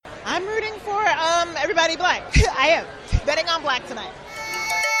everybody black. I am. Betting on black tonight.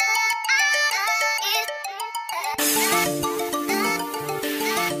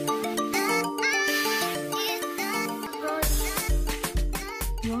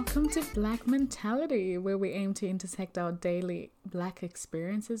 Welcome to Black Mentality, where we aim to intersect our daily black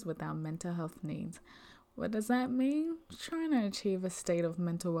experiences with our mental health needs. What does that mean? Trying to achieve a state of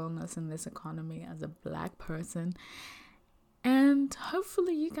mental wellness in this economy as a black person. And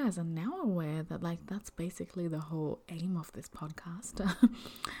hopefully you guys are now aware that that's basically the whole aim of this podcast.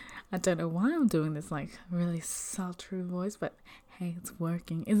 I don't know why I'm doing this really sultry voice, but hey, it's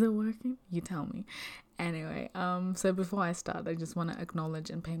working. Is it working? You tell me. Anyway, so before I start, I just want to acknowledge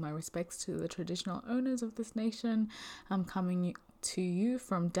and pay my respects to the traditional owners of this nation. I'm coming to you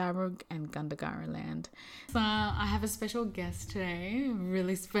from Darug and Gundagara land. So I have a special guest today,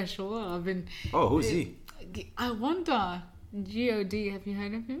 really special. Oh, who's he? I wonder. G.O.D. Have you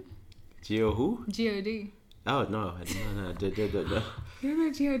heard of him? Geo who? G.O.D. Oh no. You know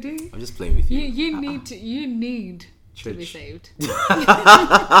G.O.D.? I'm just playing with you. You need to be Church. saved.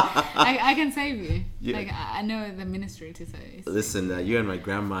 I can save you. Yeah. I know the ministry to say. Listen, you and my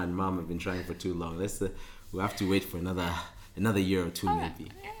grandma and mom have been trying for too long. We'll have to wait for another year or two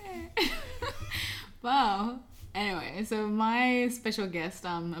maybe. Wow. Anyway, so my special guest,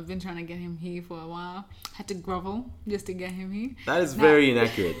 I've been trying to get him here for a while. Had to grovel just to get him here. That is very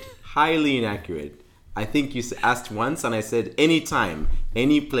inaccurate. Highly inaccurate. I think you asked once and I said anytime,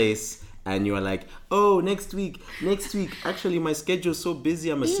 any place, and you were like, oh, next week. Actually, my schedule's so busy.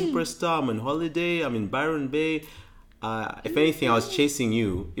 I'm a superstar. I'm on holiday. I'm in Byron Bay. If anything, I was chasing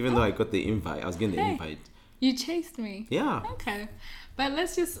you, even though I got the invite. I was getting the invite. You chased me? Yeah. Okay. But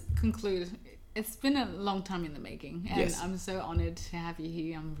let's just conclude. It's been a long time in the making, and Yes. I'm so honored to have you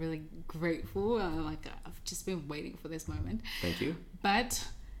here. I'm really grateful. I've just been waiting for this moment. Thank you. But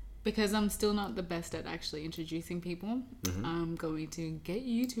because I'm still not the best at actually introducing people, I'm going to get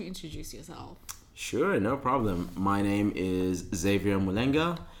you to introduce yourself. Sure, no problem. My name is Xavier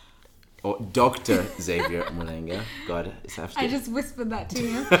Mulenga, or Dr. Xavier Mulenga. God, it's after. I just whispered that to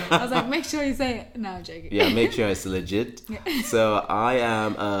him. I was like, make sure you say it. No, I'm joking. Yeah, make sure it's legit. Yeah. So I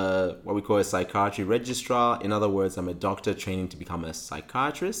am what we call a psychiatry registrar. In other words, I'm a doctor training to become a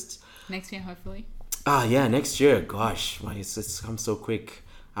psychiatrist. Next year, hopefully. Yeah, next year. Gosh, why it's come so quick.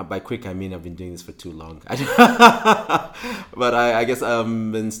 By quick, I mean I've been doing this for too long. But I guess I've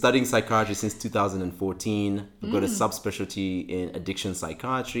been studying psychiatry since 2014. I've got a subspecialty in addiction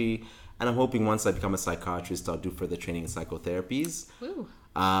psychiatry. And I'm hoping once I become a psychiatrist, I'll do further training in psychotherapies. Woo.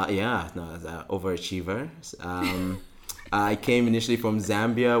 Overachiever. I came initially from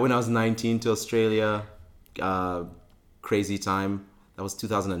Zambia when I was 19 to Australia. Crazy time. That was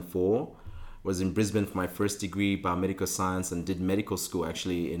 2004. Was in Brisbane for my first degree, biomedical science, and did medical school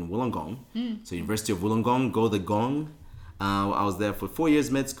actually in Wollongong. So University of Wollongong, go the gong. I was there for 4 years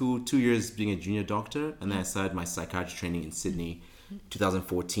med school, 2 years being a junior doctor, and then I started my psychiatry training in Sydney,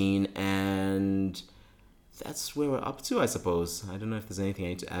 2014, and that's where we're up to, I suppose. I don't know if there's anything I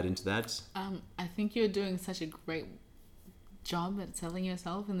need to add into that. I think you're doing such a great job at selling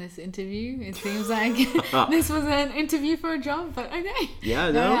yourself in this interview. It seems like this was an interview for a job, but okay. Yeah,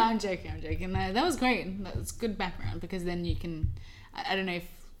 no? I'm joking. No, that was great. That's good background, because then you can, I don't know if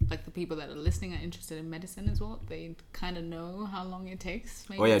the people that are listening are interested in medicine as well. They kind of know how long it takes.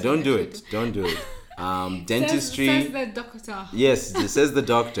 Oh yeah, don't do it. Dentistry. Says the doctor. Yes, it says the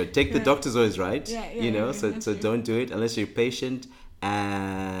doctor. The doctor's always right. Yeah, so don't do it unless you're patient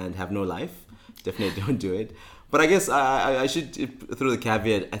and have no life. Definitely don't do it. But I guess I should throw the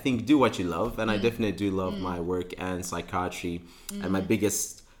caveat. I think do what you love, and I definitely do love my work and psychiatry. And my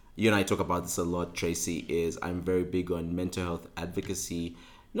biggest, you and I talk about this a lot, Tracy, is I'm very big on mental health advocacy,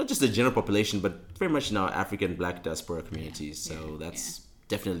 not just the general population, but very much in our African Black diaspora communities. So that's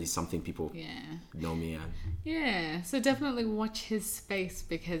definitely something people know me on. Yeah, so definitely watch his space,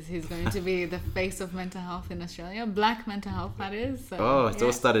 because he's going to be the face of mental health in Australia. Black mental health, that is. So, it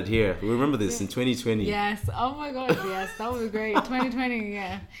all started here. We remember this in 2020. Yes. Oh my God. Yes, that was great. 2020.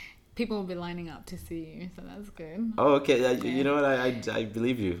 Yeah. People will be lining up to see you, so that's good. Oh, okay. You know what? I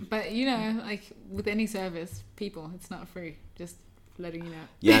believe you. But with any service, it's not free. Just letting you know.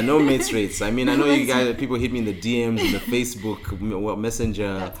 Yeah, no mates rates. I mean, I know you guys, people hit me in the DMs and the Facebook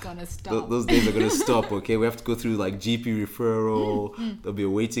Messenger. That's gonna stop. Those days are gonna stop. Okay, we have to go through GP referral. There'll be a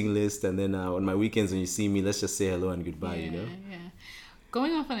waiting list, and then on my weekends when you see me, let's just say hello and goodbye. Yeah.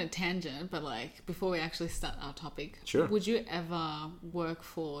 Going off on a tangent, but before we actually start our topic, sure. Would you ever work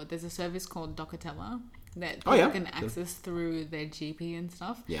for? There's a service called Docatella that Oh, people yeah. can access through their GP and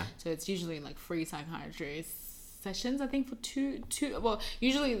stuff. Yeah. So it's usually like free psychiatry sessions, I think, for two. Well,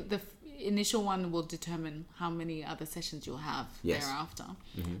 usually initial one will determine how many other sessions you'll have Yes. thereafter.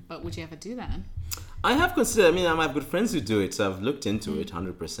 But would you ever do that? I have considered. I mean, I have good friends who do it, so I've looked into it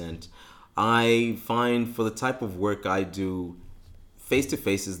 100%. I find for the type of work I do, face to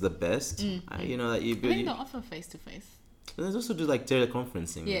face is the best. You know that I think they offer face to face. There's also do like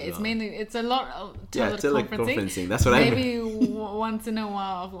teleconferencing. Yeah, as it's well. mainly, it's a lot of Yeah, teleconferencing. teleconferencing. That's what I mean. Maybe once in a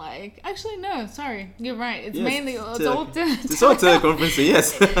while of like, actually no, sorry, you're right. It's Yes, mainly, it's it's all teleconferencing.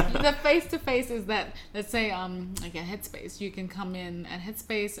 Yes. The face to face is that, let's say like at Headspace, you can come in at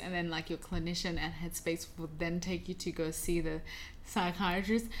Headspace and then like your clinician at Headspace will then take you to go see the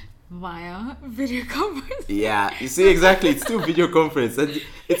psychiatrist via video conference. Yeah, you see, exactly. It's still video conference,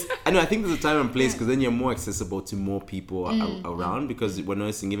 and I think there's a time and place because then you're more accessible to more people around. Because we're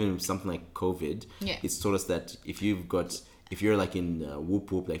noticing even with something like COVID, it's told us that if you're like in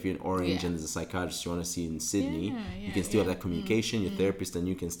Whoop Whoop, like if you're in Orange and there's a psychiatrist you want to see in Sydney, you can still have that communication. Your therapist and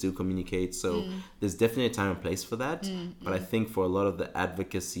you can still communicate. So there's definitely a time and place for that. But I think for a lot of the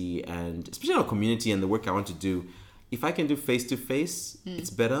advocacy and especially our community and the work I want to do, if I can do face to face, it's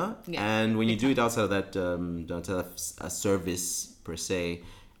better. And when you do it outside of that service per se,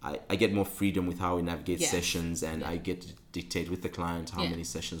 I get more freedom with how we navigate sessions, and I get to dictate with the client how many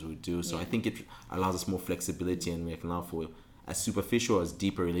sessions we do. So I think it allows us more flexibility, and we can allow for as superficial as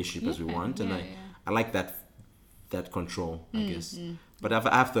deeper relationship as we want. And I like that control, I guess. But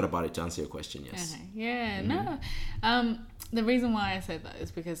I've thought about it to answer your question. Yes. Okay. Yeah. No. The reason why I said that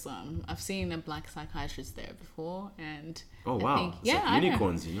is because I've seen a black psychiatrist there before, and oh wow, I think, it's like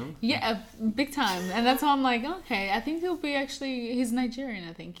unicorns, you know? Yeah, big time. And that's why I'm like, okay, I think he's Nigerian,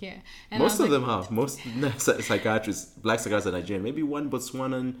 I think, yeah. And most of them have. Most psychiatrists, black psychiatrists are Nigerian. Maybe one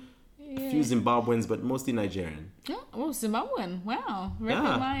Botswanan, a few Zimbabweans, but mostly Nigerian. Oh, Zimbabwean. Wow.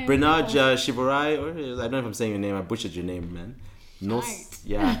 Bernard Shivarai, or I don't know if I'm saying your name. I butchered your name, man.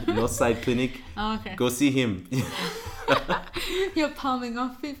 Northside Clinic. Oh, okay. Go see him. You're palming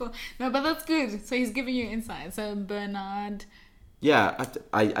off people. No, but that's good. So he's giving you insight. So Bernard. Yeah,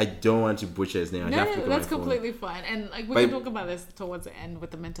 I don't want to butcher his name. No, that's completely fine. And like we can talk about this towards the end with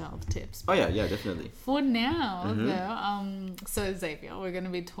the mental health tips. Oh yeah, definitely. For now, though, so Xavier, we're going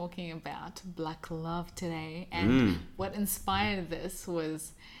to be talking about Black love today, and what inspired this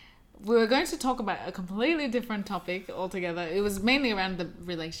was we were going to talk about a completely different topic altogether. It was mainly around the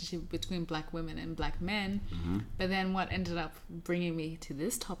relationship between black women and black men. But then what ended up bringing me to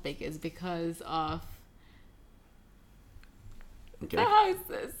this topic is because of... Okay. How is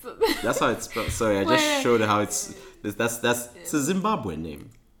this? That's how it's spelled. Sorry, I just showed how it's... That's it's a Zimbabwean name.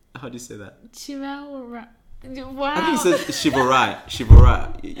 How do you say that? Chihuahua. Wow. I think it says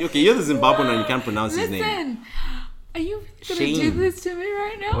Shivarai. Okay, you're the Zimbabwean and you can't pronounce his name. Listen. Are you going to do this to me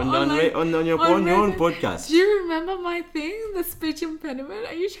right now? On your own podcast. Do you remember my thing? The speech impediment?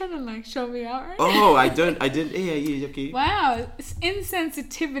 Are you trying to like show me out right now? Oh, I didn't. Yeah, okay. Wow. It's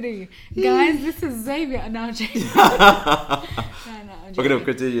insensitivity. Guys, this is Xavier. No, I'm joking. I'm going to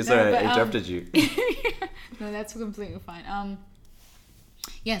continue. Sorry, I interrupted you. No, that's completely fine.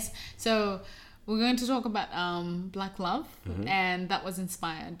 Yes, so... we're going to talk about Black love, and that was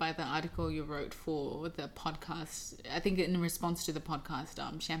inspired by the article you wrote for the podcast. I think in response to the podcast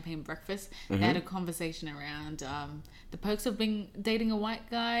Champagne Breakfast, they had a conversation around the perks of dating a white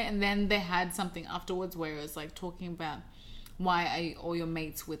guy, and then they had something afterwards where it was like talking about why are all your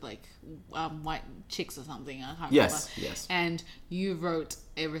mates with like white chicks or something. I can't remember. Yes. And you wrote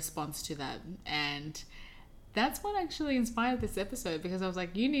a response to that, and that's what actually inspired this episode, because I was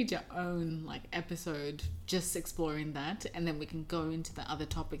like, you need your own like episode just exploring that, and then we can go into the other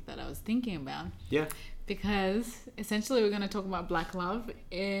topic that I was thinking about. Yeah. Because essentially we're going to talk about black love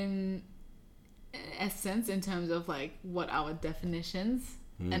in essence in terms of like what our definitions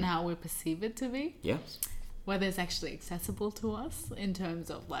and how we perceive it to be. Yes. Whether it's actually accessible to us in terms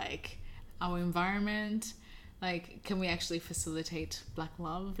of like our environment. Like, can we actually facilitate black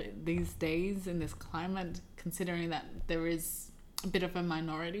love these days in this climate, considering that there is a bit of a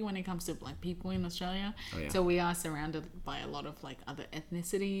minority when it comes to black people in Australia? Oh, yeah. So we are surrounded by a lot of like other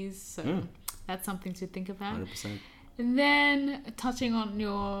ethnicities. So that's something to think about. 100%. And then touching on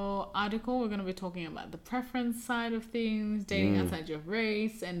your article, we're going to be talking about the preference side of things, dating outside your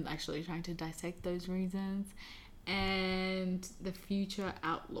race, and actually trying to dissect those reasons, and the future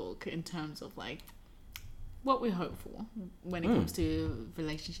outlook in terms of like what we hope for when it comes to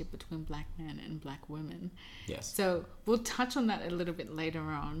relationship between black men and black women. Yes. So we'll touch on that a little bit later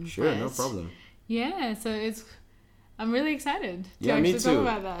on. Sure, no problem. Yeah, so I'm really excited to me actually too. talk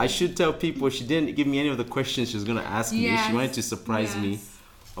about that. I should tell people she didn't give me any of the questions she was going to ask me. She wanted to surprise me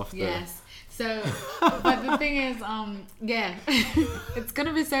off the... Yes. So, but the thing is, yeah, it's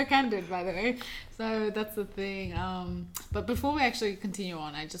gonna be so candid, by the way. So that's the thing. But before we actually continue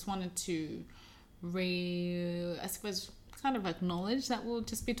on, I just wanted to I suppose, kind of acknowledge that we'll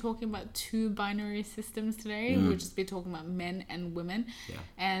just be talking about two binary systems today. We'll just be talking about men and women. Yeah.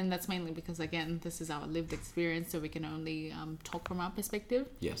 And that's mainly because, again, this is our lived experience, so we can only talk from our perspective.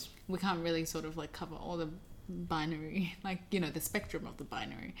 Yes. We can't really sort of like cover all the binary, like, you know, the spectrum of the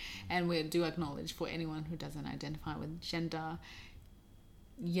binary. And we do acknowledge, for anyone who doesn't identify with gender,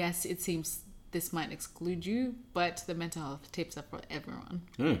 yes, it seems this might exclude you, but the mental health tips are for everyone.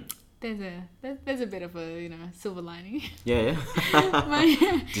 There's a bit of a, you know, silver lining. Yeah. But,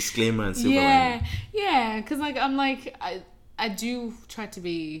 Disclaimer and silver lining. Yeah, because like I do try to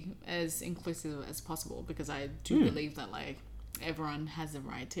be as inclusive as possible, because I do believe that like everyone has the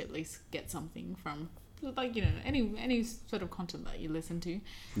right to at least get something from, like, you know, any sort of content that you listen to.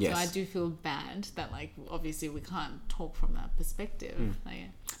 Yes. So I do feel bad that, like, obviously we can't talk from that perspective.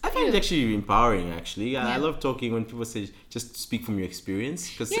 Like, I find it actually empowering, actually. I love talking when people say just speak from your experience,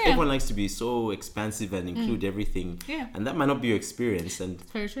 because everyone likes to be so expansive and include everything. Yeah. And that might not be your experience. And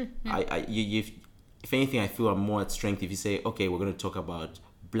it's very true. Yeah. If anything, I feel I'm more at strength if you say, okay, we're going to talk about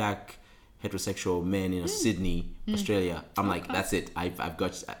black heterosexual men in Sydney, Australia. I'm like, that's it. I've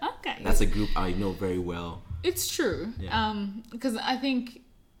got. Okay. That's a group I know very well. It's true. Yeah. Because I think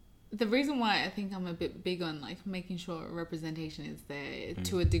the reason why I think I'm a bit big on like making sure representation is there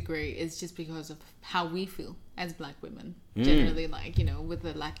to a degree is just because of how we feel as black women generally, like, you know, with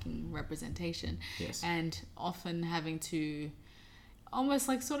the lacking representation. Yes. And often having to almost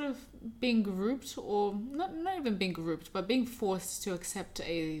like sort of being grouped, or not even being grouped, but being forced to accept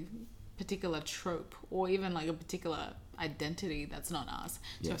a particular trope or even like a particular identity that's not us.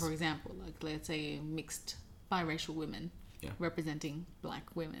 So for example, like let's say mixed biracial women representing black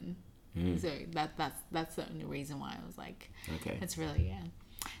women. So that's the only reason why I was like, okay, it's really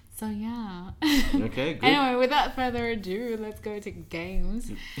so okay, good. Anyway, without further ado, let's go to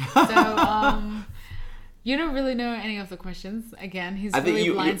games. So you don't really know any of the questions. Again, he's really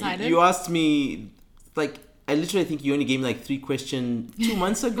blindsided. You asked me, like, I literally think you only gave me like 3 questions 2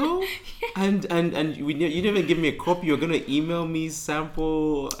 months ago, and you didn't even give me a copy. You're gonna email me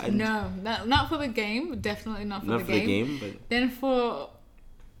sample. And no, not for the game. Definitely not for the game. But then for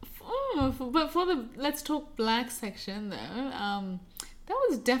the Let's Talk Black section though, that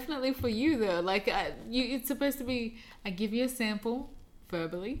was definitely for you though. Like it's supposed to be, I give you a sample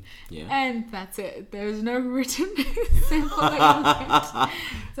verbally, and that's it. There's no written sample that you get.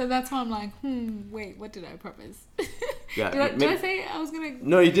 So that's why I'm like, wait, what did I promise? Did I say I was gonna?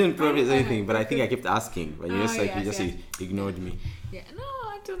 No, you didn't promise anything, but I think I kept asking, but you just ignored me. Yeah, no,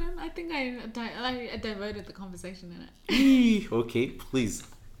 I didn't. I think I diverted the conversation in it. Okay, please,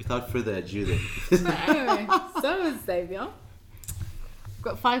 without further ado then. But anyway, so Xavier, I've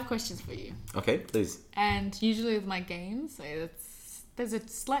got 5 questions for you. Okay, please. And usually with my games, there's a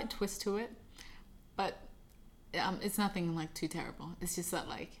slight twist to it, but it's nothing like too terrible. It's just that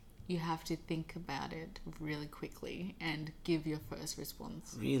like you have to think about it really quickly and give your first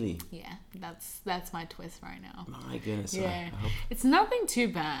response. Really? Yeah, that's my twist right now. My goodness. Yeah, it's nothing too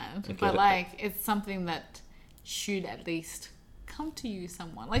bad, but like it's something that should at least come to you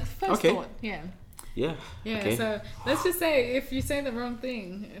someone like first thought. Yeah. Okay. So let's just say if you say the wrong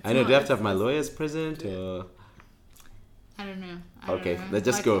thing, I know. Do I have to have my lawyers present or? I don't know. Okay, let's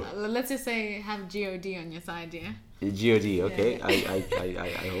just go. Let's just say have God on your side, yeah? God, okay. Yeah.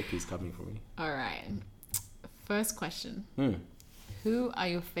 I hope he's coming for me. All right. First question. Who are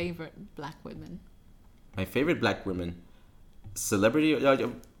your favorite black women? My favorite black women? Celebrity? I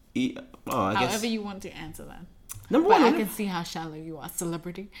guess. However you want to answer that. Number but one. I can see how shallow you are.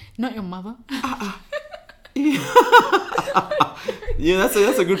 Celebrity. Not your mother. Yeah,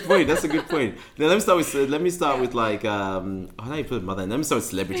 that's a good point. That's a good point. Now let me start with like how do you put mother? Let me start with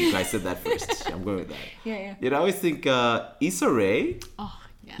celebrity. I said that first. I'm going with that. Yeah. You know, I always think Issa Rae. Oh,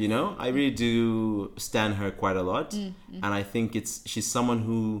 yes. You know, I really do stan her quite a lot, and I think she's someone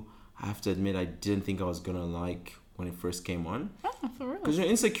who I have to admit I didn't think I was gonna like when it first came on. Oh, for real? Because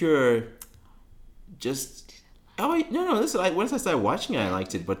Insecure, just. Oh no! This once I started watching it, I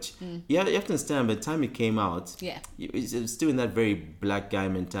liked it. But you have to understand, by the time it came out, it's still in that very black guy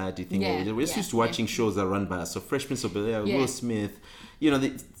mentality thing. We're just used to watching shows that are run by us. So Fresh Prince of Bel-Air, Will Smith, you know,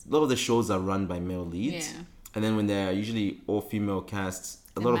 a lot of the shows are run by male leads. Yeah. And then when they're usually all female casts,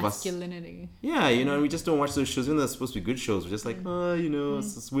 a lot of us. Masculinity. Yeah, you know, and we just don't watch those shows. Even though they're supposed to be good shows, we're just like, you know,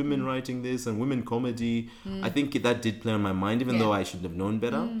 it's women writing this and women comedy. I think that did play on my mind, even though I should have known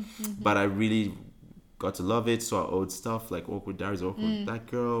better. But I really got to love it. So I owed stuff like Awkward Diaries, Awkward That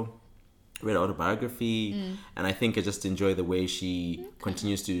Girl, read her autobiography, and I think I just enjoy the way she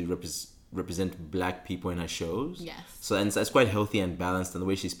continues to represent black people in her shows. Yes. So and it's quite healthy and balanced, and the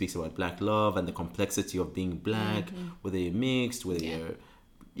way she speaks about black love and the complexity of being black, whether you're mixed, whether you're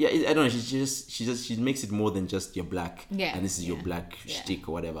I don't know. She makes it more than just you're black, and this is your black shtick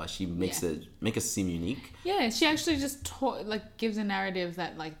or whatever. She makes make us seem unique. Yeah, she actually just gives a narrative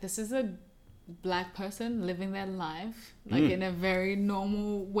that this is a black person living their life in a very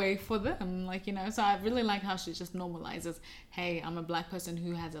normal way for them, so I really like how she just normalizes, hey, I'm a black person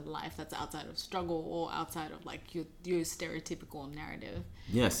who has a life that's outside of struggle or outside of your stereotypical narrative.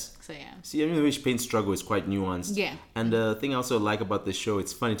 Yes. So yeah, see, I mean, the way she paints struggle is quite nuanced. Yeah. And the thing I also like about the show,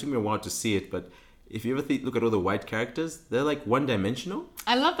 it's funny, it took me a while to see it, but if you ever look at all the white characters, they're one-dimensional.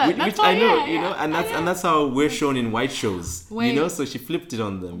 I love that. Which I know, and that's how we're shown in white shows. Wait. So she flipped it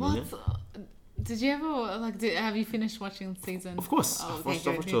on them. Did you ever have you finished watching season? Of course, oh, I've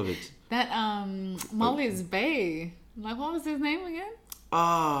watched all of it. That Molly's Bay. What was his name again?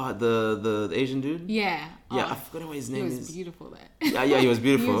 The Asian dude. Yeah. Yeah, I forgot what his name is. He was beautiful there. Yeah, he was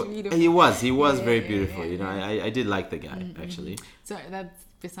beautiful. He was very yeah, beautiful. yeah. I did like the guy actually. So that's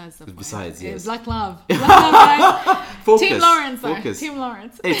besides the point. Besides, yes. Black love. Black love, guys. Focus. Team Lawrence. Focus. Team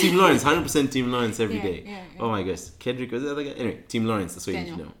Lawrence. Hey, Team Lawrence. 100% Team Lawrence every day. Yeah. Oh my gosh, Kendrick was the other guy. Anyway, Team Lawrence. That's what you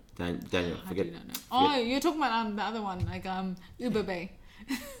need to know. Daniel, forget. Oh, you're talking about the other one, Uber Bay.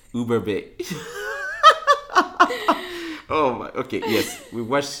 Uber Bay. Oh my. Okay. Yes, we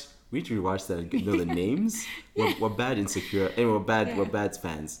need to rewatch that and know the names. We're bad insecure, and we're bad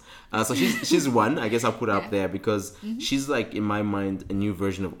fans. So she's one. I guess I'll put her up there because she's in my mind a new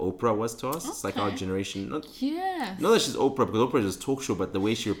version of Oprah was to us. It's like our generation. Not that she's Oprah, because Oprah is a talk show, but the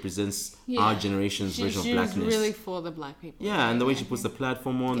way she represents our generation's version of blackness. She's really for the black people. Yeah, and the way she puts the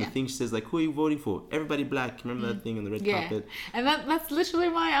platform on, the thing she says, who are you voting for? Everybody black. Remember that thing on the red carpet? And that's literally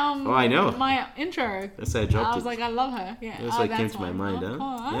my I know. my intro. That's how I dropped it. I was I love her. Yeah. That's what came to my mind, huh?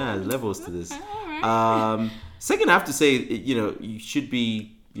 Cool. Yeah, levels to this. All right. Second, I have to say, you should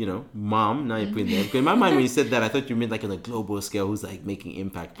be, mom. Now you're putting there. Because in my mind, when you said that, I thought you meant on a global scale who's making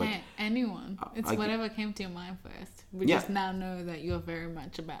impact. But anyone. It's whatever came to your mind first. We just now know that you're very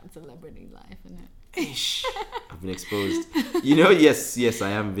much about celebrity life, isn't it? Ish. I've been exposed. Yes, I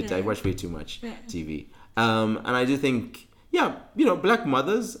am a bit. I watch way too much TV. And I do think, black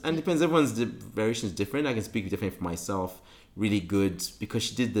mothers, and depends, everyone's variation is different. I can speak differently for myself. Really good, because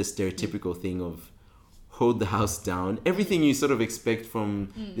she did the stereotypical thing of hold the house down. Everything you sort of expect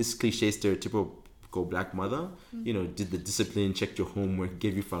from this cliche stereotypical black mother, did the discipline, checked your homework,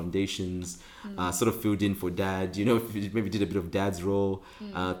 gave you foundations, sort of filled in for dad, maybe did a bit of dad's role,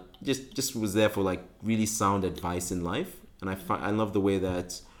 just was there for really sound advice in life. And I love the way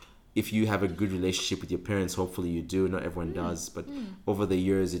that if you have a good relationship with your parents, hopefully you do, not everyone does, but over the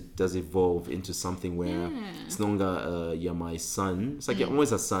years it does evolve into something where it's no longer you're my son. It's you're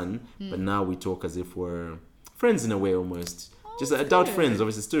always a son, but now we talk as if we're friends in a way almost. Just adult friends,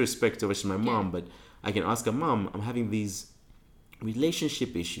 obviously still respect obviously my mom, but I can ask her, Mom, I'm having these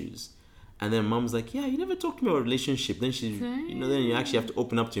relationship issues. And then mom's yeah, you never talked to me about relationship. Then then you actually have to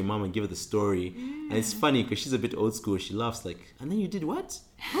open up to your mom and give her the story. And it's funny because she's a bit old school. She laughs and then you did what?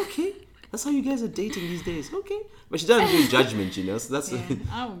 Okay. That's how you guys are dating these days. Okay. But she doesn't do judgment, so that's...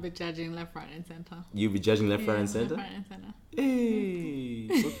 I will be judging left, right, and center. You'll be judging left, right, and center? Left, right, and center. Hey.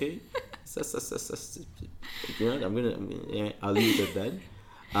 Okay. I'll leave it at that.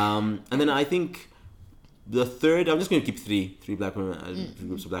 And then I think... The third, I'm just going to keep three black women,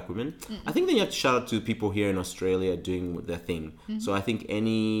 groups of black women. I think then you have to shout out to people here in Australia doing their thing. So I think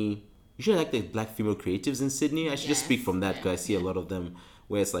you should the black female creatives in Sydney. I should just speak from that because I see a lot of them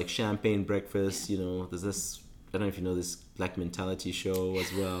where it's champagne breakfast, there's this, I don't know if you know this Black Mentality show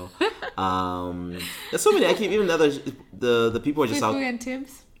as well. There's so many, I can't even the people are just out. Fufu and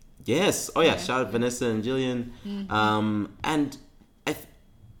Tibbs. Yes. Oh yeah, shout out Vanessa and Jillian.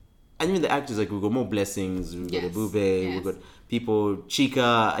 And even the actors, we've got More Blessings, we've got Abube, we've got people,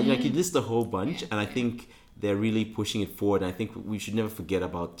 Chica, you list a whole bunch, and I think they're really pushing it forward, and I think we should never forget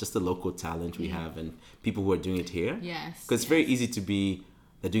about just the local talent we have and people who are doing it here. Yes. Because it's very easy to be,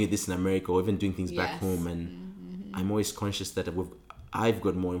 they're doing this in America or even doing things back home, and I'm always conscious that I've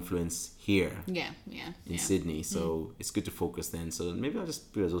got more influence here in Sydney, so it's good to focus then. So maybe I'll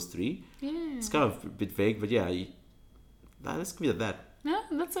just put those three. Yeah. It's kind of a bit vague, but let's give it that. No,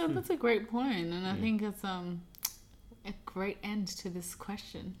 that's a great point, and I think it's a great end to this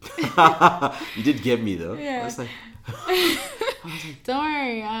question. You did get me though. Yeah. I was Don't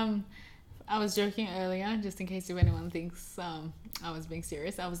worry. I was joking earlier, just in case if anyone thinks I was being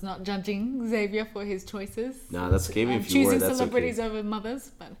serious. I was not judging Xavier for his choices. Nah, that's okay if you were. Choosing That's celebrities okay. over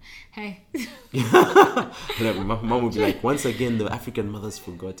mothers, but hey. My mom would be like, once again, the African mother's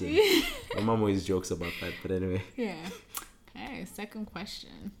forgotten. My mom always jokes about that, but anyway. Yeah. Okay, second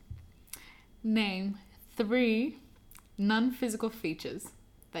question. Name 3 non-physical features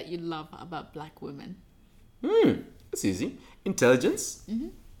that you love about black women. That's easy. Intelligence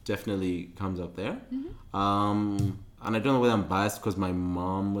definitely comes up there. And I don't know whether I'm biased because my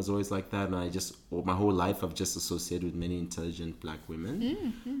mom was always like that, and my whole life I've just associated with many intelligent black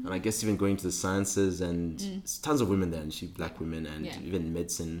women. And I guess even going to the sciences, and there's tons of women there, and black women, and even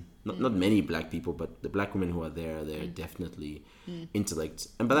medicine. Not many black people, but the black women who are there, they're definitely intellect.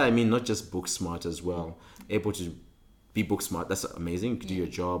 And by that I mean not just book smart as well, able to be book smart. That's amazing. You can do your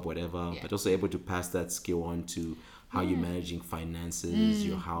job, whatever, but also able to pass that skill on to how you're managing finances,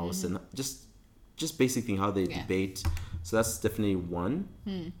 your house, and just basic thing, how they debate. So that's definitely one.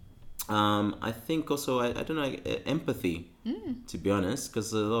 I think also, I don't know, empathy, to be honest,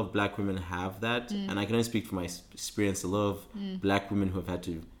 because a lot of black women have that. And I can only speak from my experience. A lot of black women who have had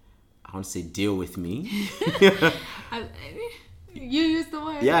to, I want to say, deal with me. You use the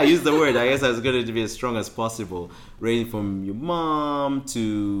word. Yeah, I use the word. I guess I was going to be as strong as possible. Ranging from your mom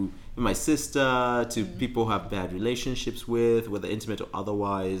to my sister to people who have bad relationships with, whether intimate or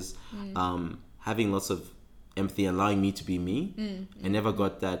otherwise. Having lots of empathy, allowing me to be me. I never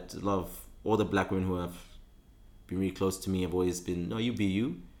got that. A lot of all the black women who have been really close to me have always been, no, you be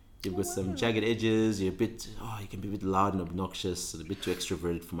you. You've got some jagged edges. You can be a bit loud and obnoxious and a bit too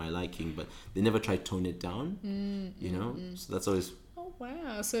extroverted for my liking, but they never try to tone it down, you know? So that's always... Oh,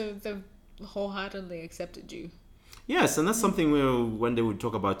 wow. So they've wholeheartedly accepted you. Yes, and that's something one day we'll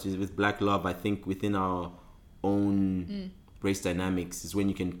talk about with Black Love. I think within our own race dynamics is when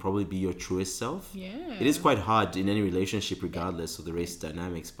you can probably be your truest self. Yeah. It is quite hard in any relationship regardless of the race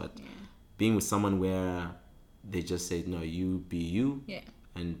dynamics, but being with someone where they just say, no, you be you. Yeah.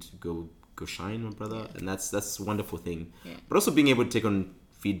 And go shine, my brother. And that's a wonderful thing. Yeah. But also being able to take on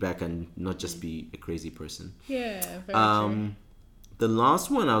feedback and not just be a crazy person. Yeah, very true. The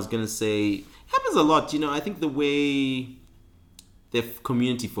last one I was going to say happens a lot. You know, I think the way they're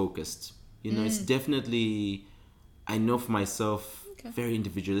community focused. You know, it's definitely, I know for myself, very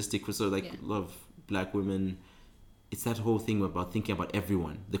individualistic. So like a lot of black women, it's that whole thing about thinking about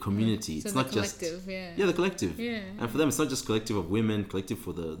everyone, the community. So it's the not collective, just the collective. Yeah. And for them, it's not just collective of women, collective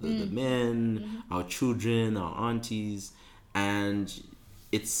for the men, our children, our aunties, and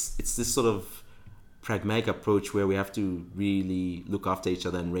it's this sort of pragmatic approach where we have to really look after each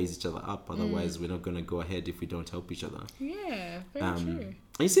other and raise each other up. Otherwise, we're not going to go ahead if we don't help each other. Yeah, very true.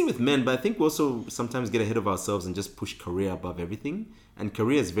 And you see it with men, but I think we also sometimes get ahead of ourselves and just push career above everything. And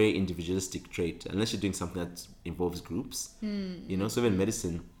career is a very individualistic trait, unless you're doing something that involves groups. You know, so even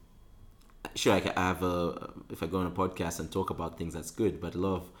medicine, sure, if I go on a podcast and talk about things, that's good, but a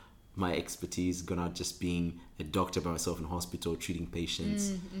lot of my expertise gone out just being a doctor by myself in a hospital, treating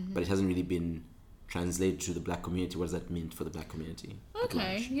patients, but it hasn't really been translated to the black community. What does that mean for the black community?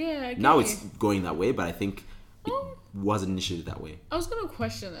 Okay, yeah. Now it's going that way, but I think it wasn't initially that way. I was going to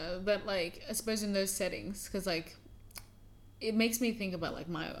question that, like, I suppose in those settings, because, like, it makes me think about, like,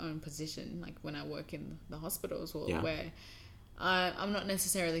 my own position, like, when I work in the hospitals where I'm not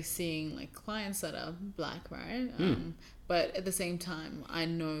necessarily seeing, like, clients that are black, right? But at the same time, I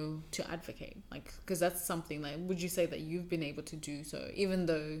know to advocate, like, because that's something, like, would you say that you've been able to do so, even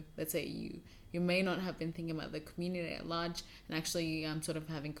though, let's say, you may not have been thinking about the community at large and actually sort of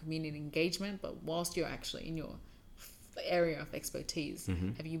having community engagement, but whilst you're actually in your area of expertise,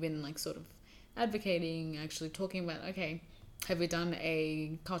 have you been, like, sort of advocating, actually talking about, okay, have we done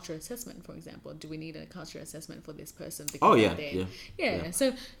a culture assessment, for example? Do we need a culture assessment for this person? Yeah.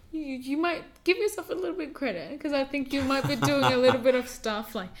 So you might give yourself a little bit of credit, because I think you might be doing a little bit of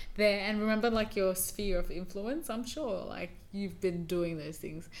stuff like there. And remember, like, your sphere of influence, I'm sure, like, you've been doing those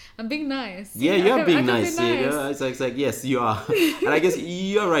things. I'm being nice. Yeah, you are being nice. It's like, yes, you are. And I guess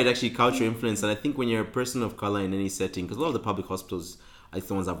you're right, actually, culture influence. And I think when you're a person of color in any setting, because a lot of the public hospitals, I think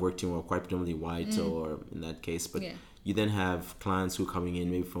the ones I've worked in were quite predominantly white, or in that case, but you then have clients who are coming in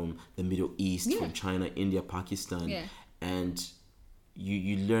maybe from the Middle East, from China, India, Pakistan, and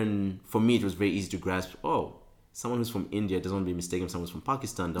you learn. For me, it was very easy to grasp. Oh, someone who's from India doesn't want to be mistaken for someone who's from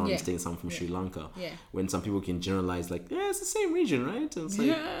Pakistan. Don't want to be mistaken for someone from Sri Lanka. When some people can generalize, like, it's the same region, right? And it's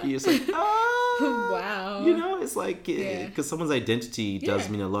like you're just like, wow. You know, it's like because someone's identity does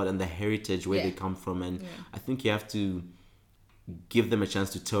mean a lot, and the heritage where they come from, and I think you have to give them a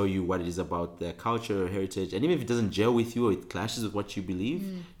chance to tell you what it is about their culture or heritage. And even if it doesn't gel with you or it clashes with what you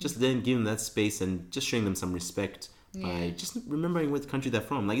believe, just then give them that space and just showing them some respect by just remembering what country they're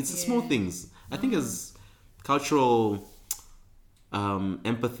from. Like, it's the small things. I think as cultural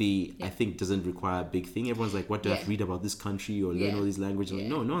empathy, I think, doesn't require a big thing. Everyone's like, what do I have to read about this country or learn all these languages? Like,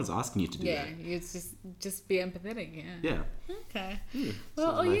 no one's asking you to do that. Yeah, you just be empathetic. Yeah. Okay.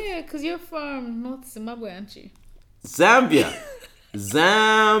 Well, because you're from North Zimbabwe, aren't you? Zambia,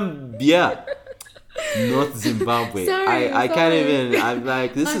 North Zimbabwe. Sorry, I can't even. I'm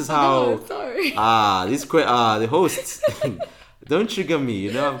like, this is how. Sorry. The hosts. Don't trigger me.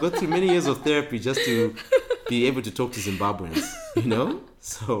 You know, I've gone through many years of therapy just to be able to talk to Zimbabweans. You know,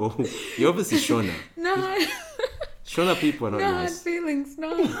 so you're obviously Shona. No. Shona people are not No nice. hard feelings.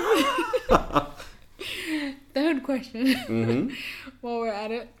 No. Third question. While we're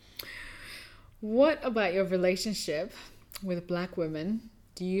at it, what about your relationship with Black women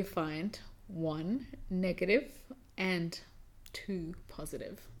do you find 1 negative and 2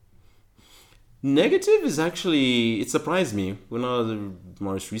 positive? Negative is actually, it surprised me when I was in the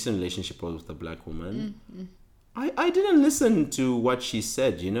most recent relationship was with a Black woman. I didn't listen to what she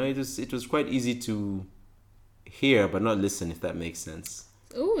said, you know, it was quite easy to hear but not listen, if that makes sense.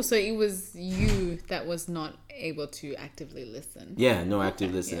 Oh, so it was you that was not able to actively listen. Yeah, no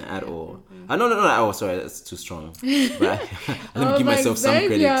active listening at all. No, sorry, that's too strong. But let me give myself some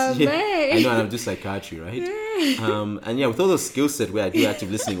credit. Yeah, I know, and I'm do psychiatry, right? And with all those skill set where I do active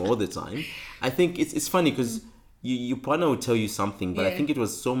listening all the time, I think it's funny because your partner will tell you something, but I think it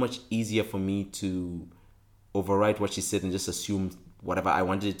was so much easier for me to overwrite what she said and just assume whatever I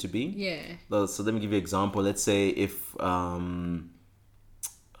wanted it to be. Yeah. So let me give you an example. Let's say if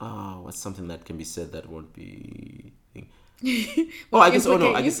what's something that can be said that won't be I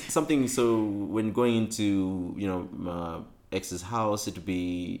guess something. So when going into ex's house, it would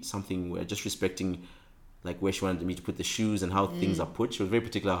be something where just respecting like where she wanted me to put the shoes and how things are put. She was very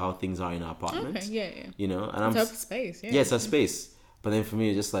particular how things are in our apartment. Okay, yeah. You know, and it's her space. Yeah, it's her space. But then for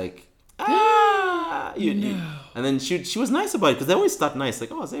me, it's just like and then she was nice about it because they always start nice,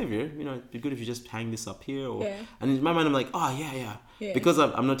 like, oh Xavier, you know, it'd be good if you just hang this up here, or and in my mind I'm like, oh yeah. Because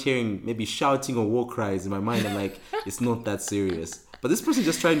I'm not hearing maybe shouting or war cries in my mind. I'm like, it's not that serious. But this person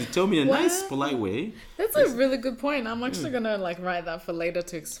just trying to tell me in a nice, polite way. That's a really good point. I'm actually gonna write that for later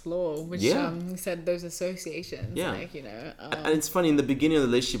to explore. Which you said those associations. Yeah. Like, you know. And it's funny, in the beginning of the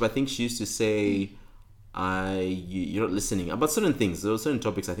relationship, I think she used to say, you're not listening about certain things. There were certain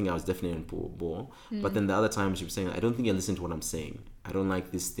topics I think I was definitely on board. But then the other time she was saying, I don't think you're listening to what I'm saying. I don't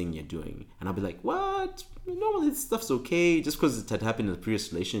like this thing you're doing. And I'll be like, what? Normally this stuff's okay, just because it had happened in a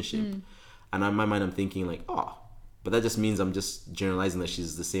previous relationship. And in my mind I'm thinking like, but that just means I'm just generalizing that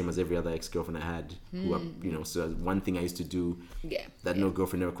she's the same as every other ex-girlfriend I had who so one thing I used to do that no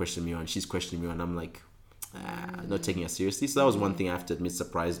girlfriend never questioned me on, she's questioning me on. I'm like, not taking it seriously. So that was one thing I have to admit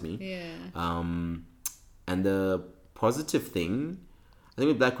surprised me. And the positive thing, I think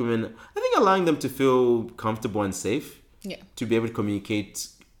with Black women, I think allowing them to feel comfortable and safe to be able to communicate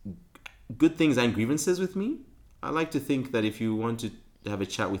good things and grievances with me. I like to think that if you want to have a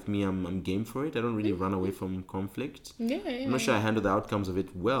chat with me, I'm game for it. I don't really run away from conflict. I'm not sure I handle the outcomes of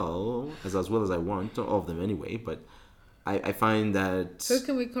it well as I want, not all of them anyway, but I find that... Who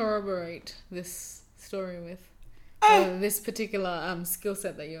can we corroborate this story with? This particular skill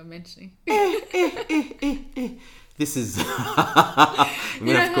set that you're mentioning. This is... you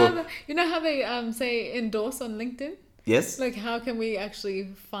know how they say endorse on LinkedIn? Yes. Like, how can we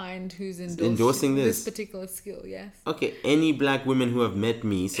actually find who's endorsing this particular skill? Yes. Okay, any Black women who have met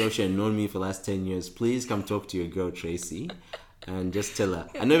me, socially, and known me for the last 10 years, please come talk to your girl Tracy and just tell her.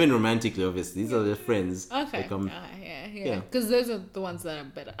 I know, even romantically, obviously. These are their friends. Okay. Yeah. Because those are the ones that are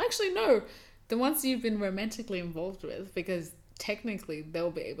better. Actually, no. The ones you've been romantically involved with, because technically they'll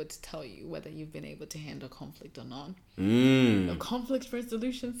be able to tell you whether you've been able to handle conflict or not. Your conflict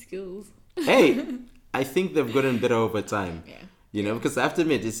resolution skills. Hey, I think they've gotten better over time. You know, because I have to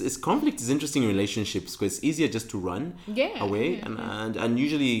admit, it's conflict is interesting in relationships because it's easier just to run away. And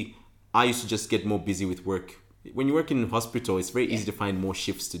usually I used to just get more busy with work. When you work in hospital, it's very easy to find more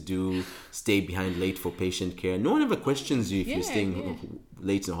shifts to do, stay behind late for patient care. No one ever questions you if you're staying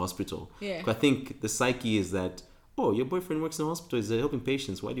late in the hospital. I think the psyche is that, your boyfriend works in the hospital, is helping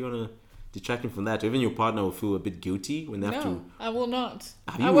patients. Why do you want to detract him from that? Even your partner will feel a bit guilty when they have to. No, I will not.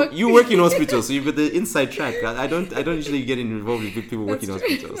 You work in hospital, so you've got the inside track. I don't usually get involved with people working in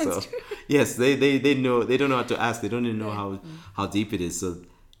hospital. So yes, they know, they don't know how to ask. They don't even know how deep it is. So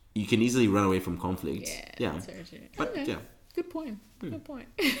you can easily run away from conflict. Yeah. That's very true. But Good point. Good point.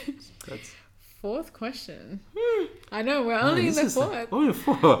 That's Fourth question. I know we're only in the fourth. Only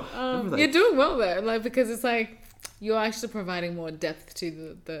four. You're doing well there, like, because it's like you're actually providing more depth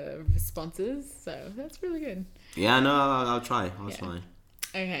to the responses, so that's really good. Yeah, no, I'll try. I'll try.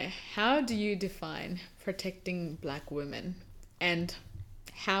 Okay, how do you define protecting Black women, and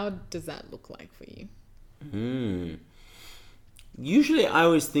how does that look like for you? Usually, I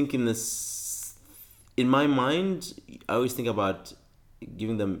always think in my mind, I always think about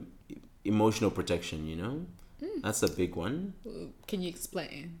giving them emotional protection, you know? That's a big one. Can you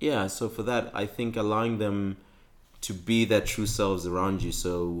explain? Yeah, so for that, I think allowing them to be their true selves around you.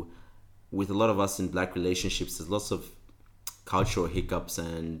 So with a lot of us in Black relationships, there's lots of cultural hiccups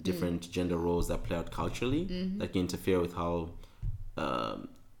and different gender roles that play out culturally that can interfere with how,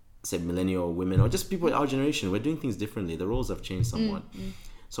 say, millennial women or just people in our generation, we're doing things differently. The roles have changed somewhat.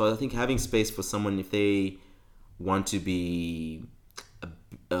 So I think having space for someone, if they want to be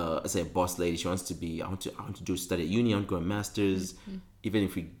say a boss lady, she wants to be, I want to study at uni, I want to go a master's, even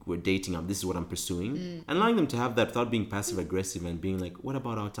if we were dating up, this is what I'm pursuing, and allowing them to have that without being passive aggressive and being like, what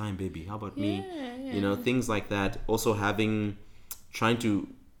about our time, baby, how about me, you know, things like that. Also something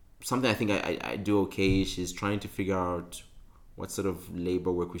I think I do okay is trying to figure out what sort of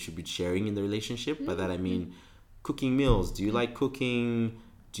labor work we should be sharing in the relationship. By that I mean cooking meals. Do you like cooking?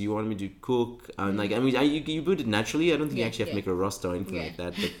 Do you want me to cook? You build it naturally. I don't think you actually have to make a roster or anything like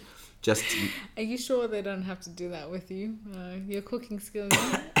that. But just... Are you sure they don't have to do that with you? Your cooking skills...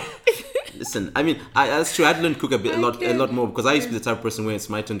 Listen, I mean, that's true. I'd learned to cook a lot more, because I used to be the type of person when it's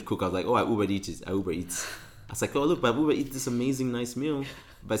my turn to cook, I was like, oh, I Uber Eats. I was like, oh, look, but Uber Eats this amazing, nice meal.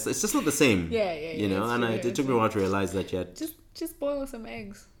 But it's just not the same. You know, and it took me a while to realize that yet. Just boil some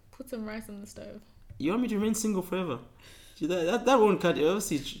eggs. Put some rice on the stove. You want me to remain single forever? That won't cut it.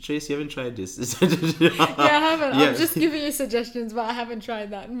 Obviously, Trace, you haven't tried this. Yeah, I haven't. I'm just giving you suggestions, but I haven't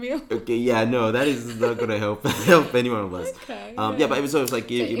tried that meal. Okay, yeah, no, that is not going to help any one of us. Okay. But it was like...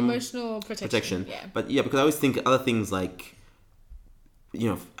 emotional protection. Yeah. But yeah, because I always think other things like, you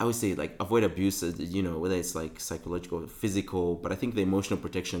know, I would say like avoid abuse, you know, whether it's like psychological, physical, but I think the emotional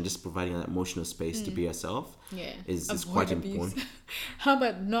protection, just providing that emotional space to be yourself is quite important. How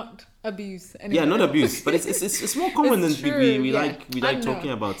about not abuse? Yeah, not abuse, but it's more common than we like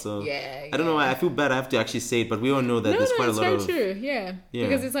talking about. So I don't know why I feel bad I have to actually say it, but we all know that there's quite a lot of... it's very true, yeah.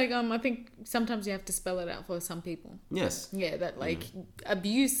 Because it's like, I think sometimes you have to spell it out for some people. Yes. Yeah, that like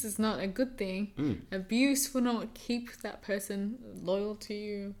abuse is not a good thing. Abuse will not keep that person loyal to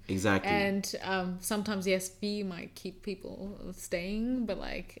you. Exactly. And sometimes, yes, fear might keep people staying, but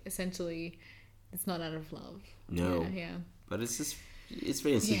like essentially it's not out of love. No. Yeah. But it's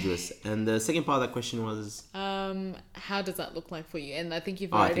very insidious. And the second part of that question was... how does that look like for you? And I think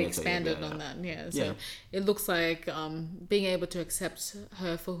you've already expanded on that. Yeah. So it looks like being able to accept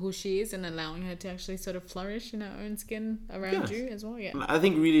her for who she is and allowing her to actually sort of flourish in her own skin around you as well. Yeah. I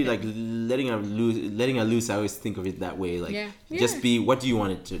think really like letting her loose, I always think of it that way. Like just be, what do you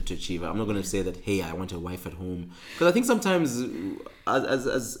want it to achieve? I'm not going to say that, hey, I want a wife at home. Because I think sometimes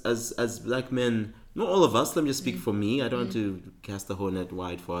as Black men... Not all of us, let me just speak for me. I don't want to cast the whole net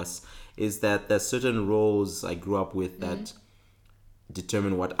wide for us. Is that there's certain roles I grew up with that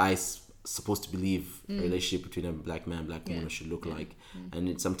determine what I supposed to believe a relationship between a Black man and Black woman should look like. And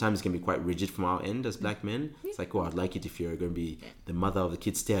it sometimes can be quite rigid from our end as Black men. It's like, oh, I'd like it if you're going to be the mother of the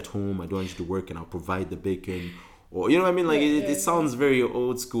kids, stay at home. I don't want you to work and I'll provide the bacon. Or, you know what I mean? Like, it sounds very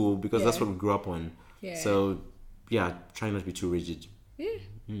old school because that's what we grew up on. Yeah. So, try not to be too rigid. Yeah.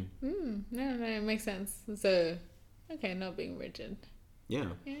 No, it makes sense. So, okay, not being rigid. Yeah.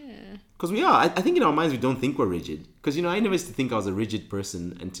 Because we are. I think in our minds we don't think we're rigid. Because, you know, I never used to think I was a rigid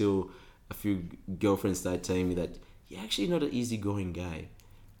person until a few girlfriends started telling me that you're actually not an easygoing guy.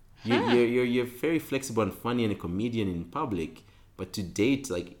 You're very flexible and funny and a comedian in public. But to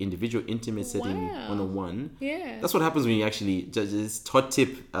date, like individual intimate setting 101, that's what happens when you actually, just hot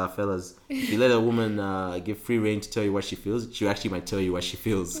tip, fellas, if you let a woman give free rein to tell you what she feels, she actually might tell you what she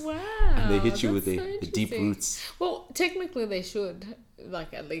feels. Wow. And they hit you with the deep roots. Well, technically they should,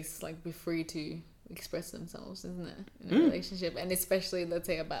 like, at least like be free to express themselves, isn't it, in a relationship? And especially, let's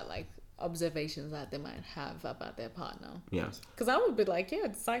say, about like observations that they might have about their partner. Yes. Because I would be like,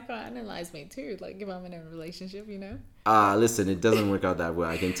 psychoanalyze me too, like if I'm in a relationship, you know? Listen, it doesn't work out that way.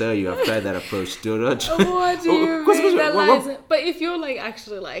 I can tell you, I've tried that approach. What do you mean? That lies? But if you're like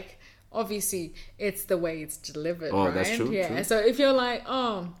actually like, obviously it's the way it's delivered, right? That's true. Yeah. True. So if you're like,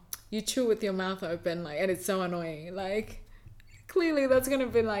 you chew with your mouth open, like, and it's so annoying, like, clearly that's gonna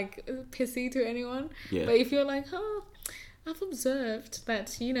be like pissy to anyone. Yeah. But if you're like, I've observed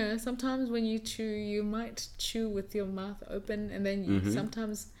that, you know, sometimes when you chew, you might chew with your mouth open, and then you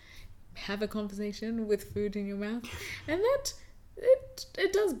sometimes have a conversation with food in your mouth, and that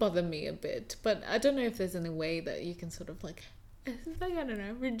it does bother me a bit. But I don't know if there's any way that you can sort of like I don't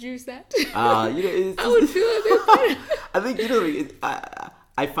know, reduce that. I would feel a bit better. I think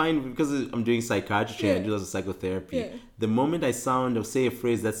I find because I'm doing psychiatry and I do lots of psychotherapy, the moment I sound or say a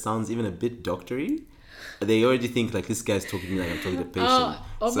phrase that sounds even a bit doctory, they already think like this guy's talking to me like I'm talking to a patient.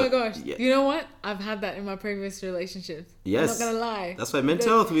 Oh my gosh. Yeah. You know what? I've had that in my previous relationships. Yes. I'm not gonna lie. That's why mental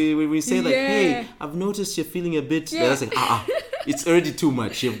health, we say like, hey, I've noticed you're feeling a bit... Yeah. That's like, it's already too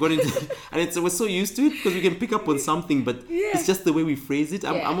much. You've got into... And we're so used to it because we can pick up on something, but it's just the way we phrase it.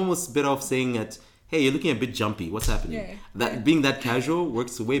 I'm almost better off saying that, hey, you're looking a bit jumpy. What's happening? Yeah. Being that casual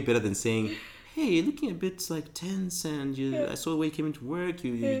works way better than saying... Hey, you're looking a bit like tense, and I saw the way you came into work.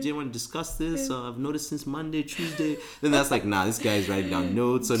 You didn't want to discuss this. I've noticed since Monday, Tuesday. Then that's like, nah, this guy's writing down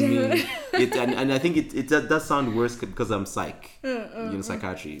notes on me. And I think it does sound worse because I'm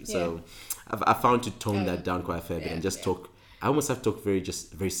psychiatry. So I've found to tone that down quite a fair bit and just talk. I almost have to talk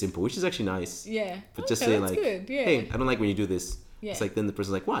very simple, which is actually nice. Yeah, but just say like, hey, I don't like when you do this. Yeah. It's like then the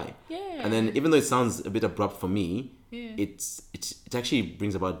person's like, why? Yeah. And then even though it sounds a bit abrupt for me, it actually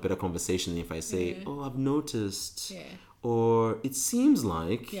brings about better conversation if I say, oh, I've noticed. Yeah. Or it seems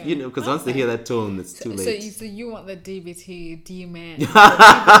like, because once they hear that tone, it's too late. So you want the DBT, D-man,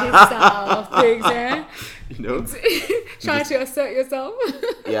 style things, yeah? Trying to assert yourself.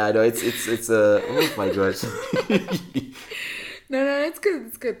 Yeah, I know. It's oh my gosh. No, it's good.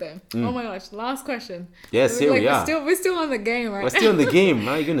 It's good though. Oh my gosh! Last question. Yes, here we are. We're still on the game, right? We're still on the game.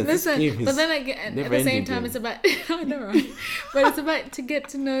 My goodness, Listen, this game is but then again, at the same time, it's about I know, right? But it's about to get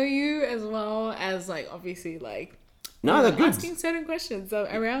to know you as well as like obviously like they're good. Asking certain questions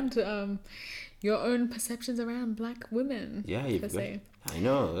around your own perceptions around Black women. Yeah, I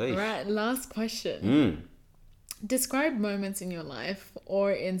know. Right. Right. Last question. Describe moments in your life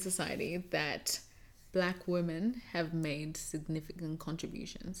or in society that Black women have made significant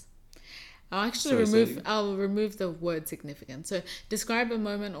contributions. I'll actually remove the word significant. So describe a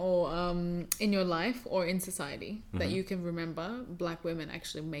moment or in your life or in society that you can remember Black women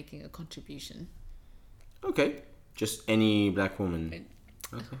actually making a contribution. Okay. Just any Black woman.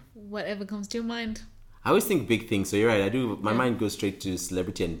 Okay. Whatever comes to your mind. I always think big things. So you're right. My mind goes straight to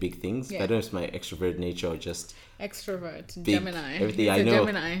celebrity and big things. Yeah. I don't know if it's my extrovert nature or just extrovert, big, Gemini. Everything it's I know.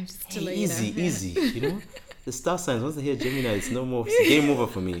 Gemini, just to let easy. You know, the star signs. Once I hear Gemini, it's no more. It's game over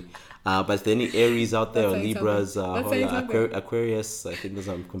for me. But if there are any Aries out there or Libras, Aquarius, I think those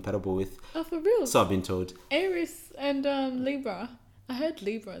I'm compatible with. Oh, for real? So I've been told. Aries and Libra. I heard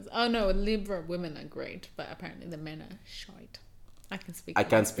Libras. Oh no, Libra women are great, but apparently the men are shite. I can speak. You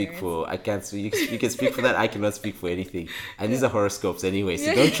can speak for that. I cannot speak for anything. And these are horoscopes anyway,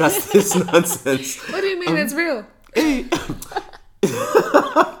 so don't trust this nonsense. What do you mean it's real? Hey.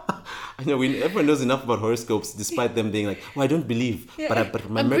 I know everyone knows enough about horoscopes, despite them being like, "Oh, I don't believe," but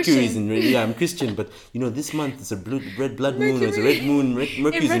my Mercury is in. I'm Christian, but this month it's a red blood moon, it's a red moon,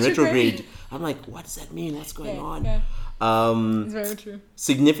 Mercury's in retrograde. I'm like, what does that mean? What's going on? Yeah. It's very true.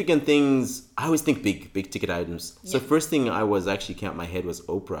 Significant things. I always think big ticket items. So first thing I was actually came out my head was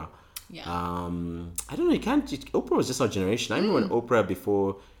Oprah. Yeah. I don't know. Oprah was just our generation. I remember when Oprah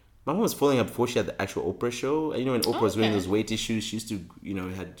before. My mom was following her before she had the actual Oprah show. When Oprah was wearing those weight issues, she used to,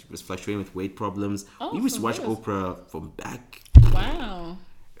 was fluctuating with weight problems. We used to watch Oprah from back. Wow.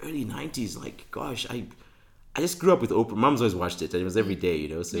 Early 90s. Like, gosh, I just grew up with Oprah. Mom's always watched it, and it was every day,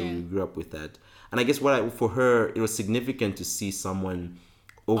 so we grew up with that. And I guess for her, it was significant to see someone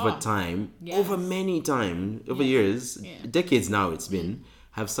over time, over many times, over years, decades now it's been,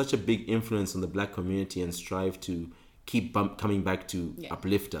 have such a big influence on the Black community and strive to keep coming back to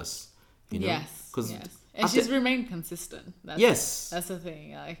uplift us. Yes. And she's remained consistent. That's the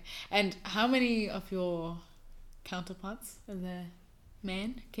thing. And how many of your counterparts are there?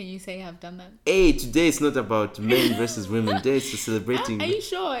 Men, can you say have done that? Hey, today it's not about men versus women. Today it's celebrating. Are you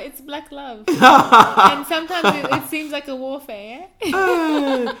sure? It's Black love. And sometimes it seems like a warfare.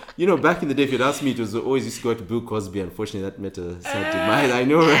 Back in the day, if you'd asked me, it was always used to go to Bill Cosby. Unfortunately, that met a sad demise. I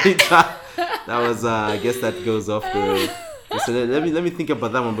know, right? That was, I guess that goes off the... So let me think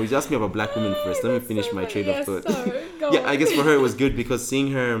about that one. But you asked me about Black women first. Let me finish my train of thought. I guess for her it was good because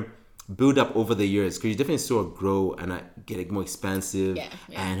seeing her build up over the years, because you definitely saw her grow and get more expansive,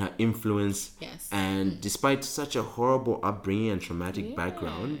 and her influence. Yes. And despite such a horrible upbringing and traumatic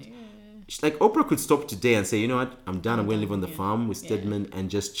background, like Oprah could stop today and say, you know what, I'm done. I'm going to live on the farm with Stedman and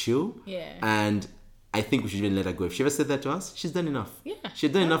just chill. Yeah. And I think we should even let her go. If she ever said that to us, she's done enough. Yeah. She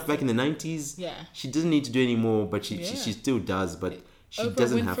had done enough back in the 90s. Yeah. She doesn't need to do any more, but she still does. But she Oprah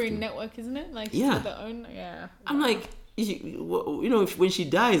doesn't Winfrey have to. Network, isn't it? Like, she's got her own. Yeah. I'm like, when she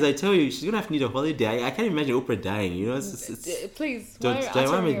dies, I tell you, she's gonna have to need a holiday. I can't imagine Oprah dying. Please, Don't. why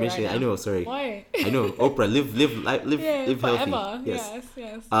Why am I right mentioning it? now? I know. Sorry. Why? I know. Oprah, live forever. healthy. Yes.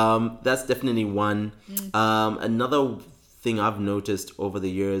 Yes. That's definitely one. Another thing I've noticed over the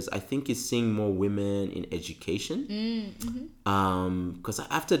years, I think, is seeing more women in education. Because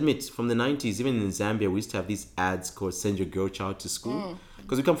I have to admit, from the 90s, even in Zambia, we used to have these ads called "Send Your Girl Child to School."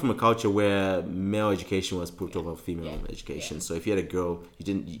 Because we come from a culture where male education was put over female education. So if you had a girl,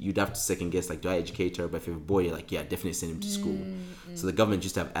 you'd have to second guess, like, do I educate her? But if you have a boy, you're like, yeah, definitely send him to school. So the government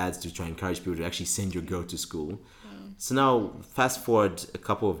used to have ads to try and encourage people to actually send your girl to school. So now, fast forward a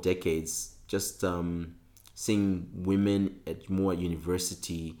couple of decades, just seeing women at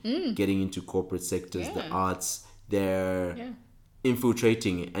university, getting into corporate sectors, the arts, they're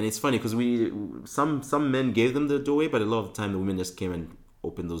infiltrating. And it's funny because some men gave them the doorway, but a lot of the time the women just came and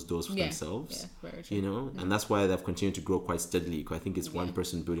opened those doors for themselves. Very true. And that's why they've continued to grow quite steadily, because I think it's one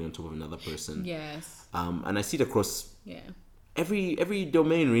person building on top of another person. Yes. And I see it across every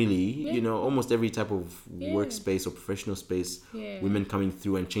domain, really. Almost every type of workspace or professional space, women coming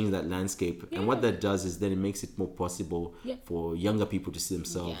through and changing that landscape. And what that does is then it makes it more possible for younger people to see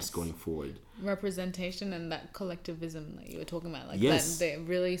themselves going forward. Representation and that collectivism that you were talking about, that they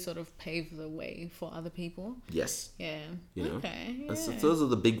really sort of pave the way for other people. Yes. Yeah. Okay. Yeah. So those are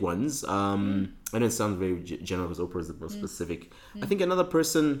the big ones. I know it sounds very general because Oprah is the most specific. I think another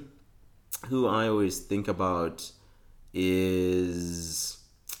person who I always think about is,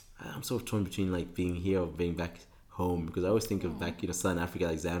 I'm sort of torn between like being here or being back home, because I always think of back, Southern Africa,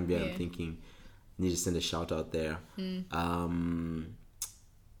 like Zambia. I'm thinking I need to send a shout out there.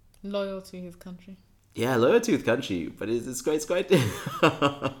 Loyal to his country. Yeah, loyal to his country, but it's quite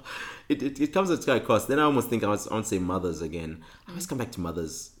it comes at quite cost. Then I almost think I want to say mothers again. I always come back to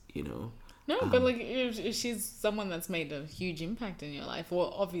mothers, No, but like if she's someone that's made a huge impact in your life,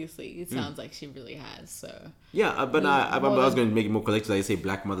 well, obviously it sounds like she really has. So yeah, but I was going to make it more collective. I say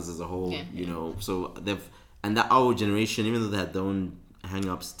black mothers as a whole, So that our generation, even though they had their own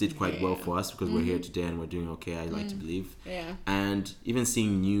hang-ups, did quite well for us, because we're here today and we're doing okay, I like to believe. Yeah. And even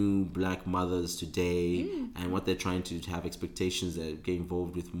seeing new black mothers today and what they're trying to have expectations that get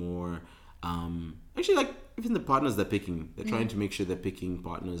involved with more. Actually, like even the partners they're picking, they're trying to make sure they're picking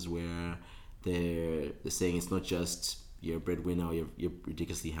partners where they're saying it's not just you're a breadwinner or you're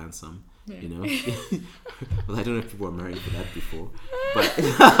ridiculously handsome. Well, I don't know if people are married for that before, but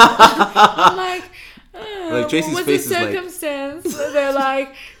I'm like Tracy's what's face the is like circumstance? They're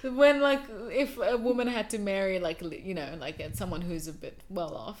like, when if a woman had to marry someone who's a bit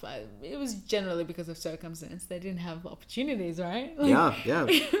well off, it was generally because of circumstance. They didn't have opportunities, right? Yeah,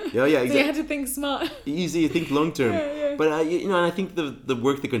 exactly. So you had to think smart. Easy, think long term. But and I think the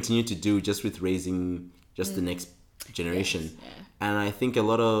work they continue to do just with raising just the next generation, and I think a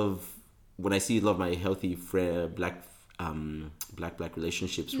lot of when I see a lot of my healthy black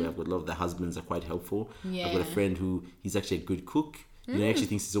relationships where I've got a lot of the husbands are quite helpful. I've got a friend who he's actually a good cook. He actually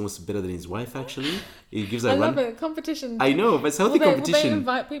thinks he's almost better than his wife. Actually, he gives her I love it. Competition. I know, but it's healthy competition. Will they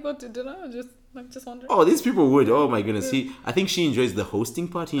invite people to dinner? Just wondering. Oh, these people would. Oh my goodness. I think she enjoys the hosting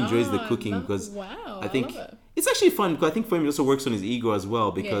part. He enjoys the cooking because I think love it. It's actually fun. Because I think for him it also works on his ego as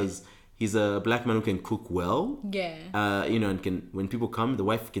well, because he's a black man who can cook well. Yeah. And can, when people come, the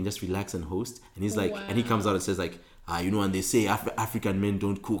wife can just relax and host. And he's like, and he comes out and says like, and they say African men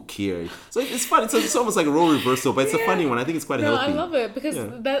don't cook here. So it's fun. It's almost like a role reversal, but it's a funny one. I think it's quite healthy. I love it because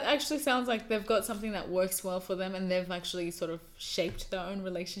that actually sounds like they've got something that works well for them, and they've actually sort of shaped their own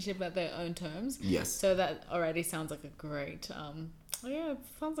relationship at their own terms. Yes. So that already sounds like a great... it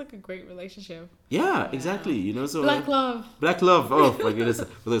sounds like a great relationship. Yeah, exactly. So Black love. Oh my goodness,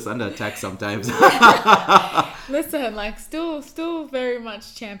 well, it's under attack sometimes. Listen, still very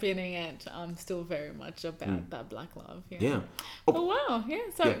much championing it. Still very much about that black love. Yeah. Oh wow. Yeah.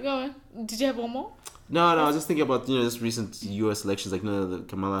 So go on. Did you have one more? No. I was just thinking about this recent U.S. elections, like the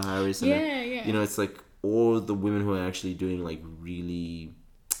Kamala Harris. And it's like all the women who are actually doing like really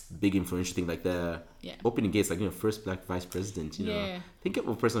big influential thing, like the opening gates, like first black vice president. Think of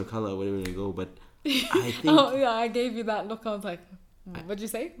a person of color, wherever they go. But I think I gave you that look. I was like, what'd you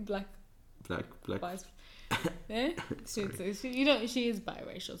say? Black vice. Yeah, she is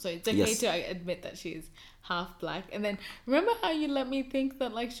biracial, so it's okay to admit that she's half black. And then remember how you let me think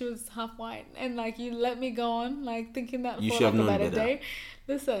that like she was half white, and like you let me go on like thinking that you for like about a day.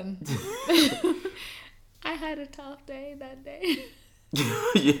 Listen, I had a tough day that day.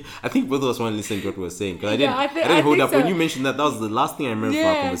 I think both of us want to listen to what we were saying, because I didn't hold up so. When you mentioned that was the last thing I remember from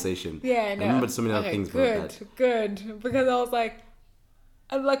our conversation. I remembered so many other things about that. Good, because I was like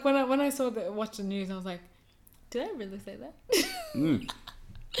when I watched the news, I was like, did I really say that? You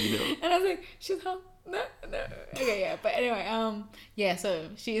know. And I was like, she's how? No. Okay, yeah. But anyway, yeah. So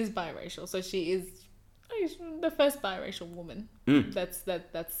she is biracial. So she is the first biracial woman that's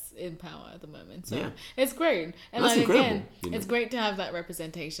in power at the moment. So it's great. And That's like incredible, again, you know. it's great to have that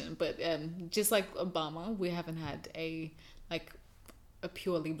representation. But just like Obama, we haven't had a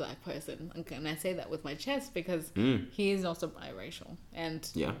purely black person. And I say that with my chest because he is also biracial. And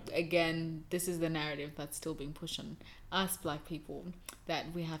again, this is the narrative that's still being pushed on us black people, that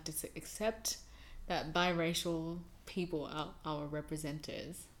we have to accept that biracial people are our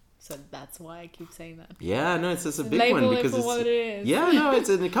representatives. So that's why I keep saying that. Yeah, no, it's a big Label one it because for it's what it is. Yeah, no,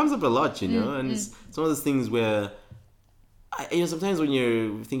 it comes up a lot, you know, and it's one of those things where, sometimes when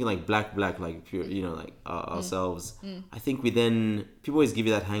you're thinking like black, like pure, like ourselves, I think people always give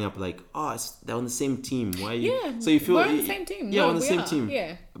you that hang up like, they're on the same team. Why are you? Yeah, so you feel we're on the same team. Yeah, No, on the we same are. team.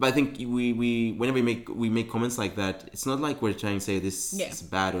 Yeah. But I think we whenever we make comments like that, it's not like we're trying to say this is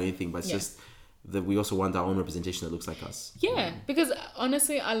bad or anything, but it's just that we also want our own representation that looks like us. Yeah, because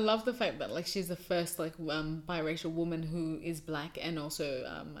honestly, I love the fact that like she's the first like biracial woman who is black, and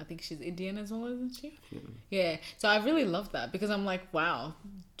also I think she's Indian as well, isn't she? Yeah. So I really love that because I'm like, wow,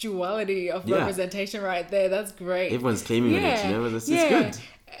 duality of representation right there. That's great. Everyone's claiming it, you know. It's good.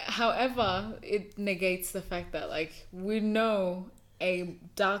 However, it negates the fact that like we know a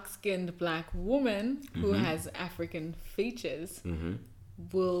dark-skinned black woman who has African features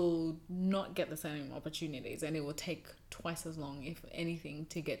will not get the same opportunities, and it will take twice as long, if anything,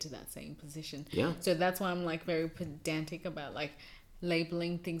 to get to that same position. Yeah. So that's why I'm like very pedantic about like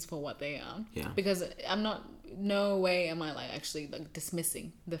labeling things for what they are. Yeah. Because no way am I like actually like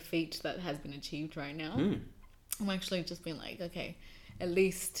dismissing the feat that has been achieved right now. I'm actually just being like, okay, at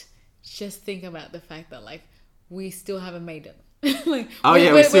least just think about the fact that like we still haven't made it. Like,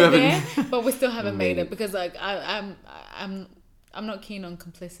 we still haven't. There, but we still haven't made it because like I'm not keen on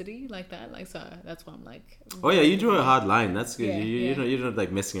complicity like that. Like, so that's why I'm like. Oh yeah, you drew a hard line. That's good. Yeah, you're not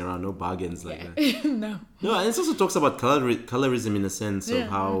like messing around. No bargains like that. No. No, and it also talks about colorism in a sense of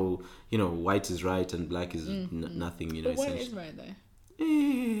how white is right and black is nothing. You know, But white essentially. is right there.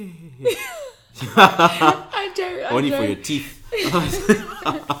 I joke. Only for your teeth.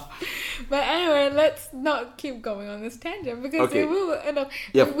 But anyway, let's not keep going on this tangent because it will end up.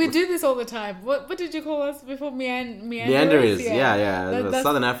 Yep. We do this all the time. What did you call us before? Meanderers. Yeah. That's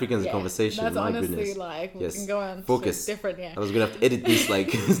Southern Africans conversation. That's My honestly goodness. like we Yes. can go on. Focus. Different. Yeah. I was gonna have to edit this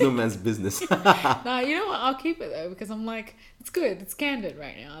like it's no man's business. No, you know what? I'll keep it though because I'm like, it's good. It's candid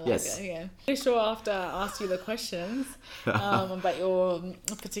right now. I like Yes. it. Yeah. Pretty sure after I asked you the questions about your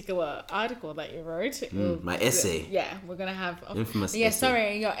particular article that you wrote, my essay. Yeah, we're gonna have Infamous Yeah, essay.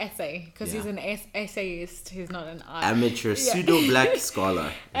 sorry, your essay because he's an essayist. He's not an art. Amateur pseudo black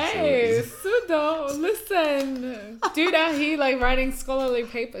scholar. Hey, Sudo, listen, dude out here like writing scholarly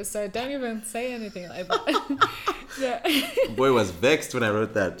papers, so don't even say anything like that. Yeah. Boy was vexed when I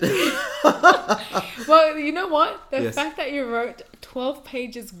wrote that. Well, you know what? The Yes. fact that you wrote 12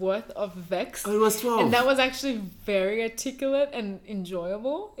 pages worth of Vex, Oh, it was 12. and that was actually very articulate and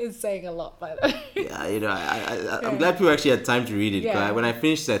enjoyable, is saying a lot, by the way. Yeah, I'm glad people actually had time to read it. 'Cause Yeah. when I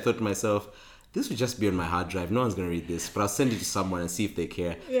finished it, I thought to myself, this would just be on my hard drive. No one's going to read this. But I'll send it to someone and see if they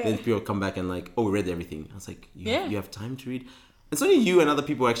care. Yeah. Then people come back and like, oh, we read everything. I was like, Yeah. you have time to read? It's only you and other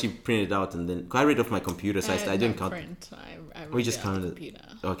people actually printed it out. And then, cause I read it off my computer, so I didn't count. Print. I read We just it on the counted computer.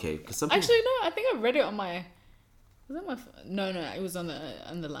 Okay. Cause some people, Actually, no. I think I read it on my. Was it my? No. It was on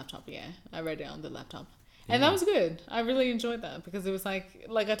the laptop. Yeah, I read it on the laptop, and that was good. I really enjoyed that because it was like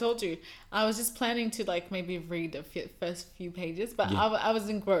I told you, I was just planning to like maybe read the first few pages, but I was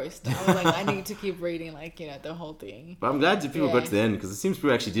engrossed. I was like, I need to keep reading the whole thing. but I'm glad that people Yeah. got to the end because it seems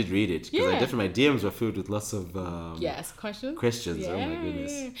people actually did read it. Because Yeah. definitely my DMs were filled with lots of Yes, questions. questions. Oh my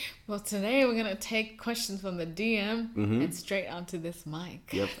goodness. Well, today we're gonna take questions from the DM and straight onto this mic.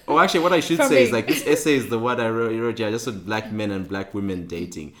 Yep. Oh, actually, what I should From say is me. like this essay is the one I wrote. Yeah, just with black men and black women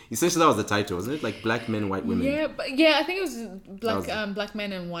dating. Essentially, that was the title, wasn't it? Like black men, white women. Yeah, but I think it was black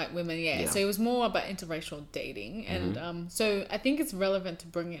men and white women. Yeah. Yeah. So it was more about interracial dating, and so I think it's relevant to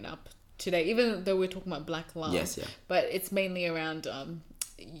bring it up today, even though we're talking about black love. Yes, yeah. But it's mainly around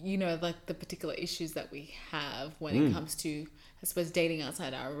like the particular issues that we have when it comes to, I suppose, dating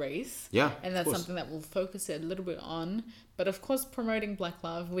outside our race. Yeah, And of that's course. something that we'll focus a little bit on. But of course, promoting black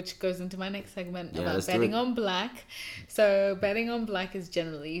love, which goes into my next segment Yeah, about let's do betting it. on black. So betting on black is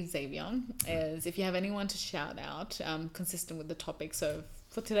generally Xavier. Is if you have anyone to shout out, consistent with the topic. So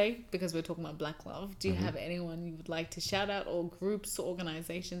for today, because we're talking about black love, do you have anyone you would like to shout out, or groups,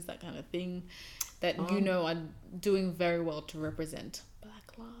 organizations, that kind of thing, that you know are doing very well to represent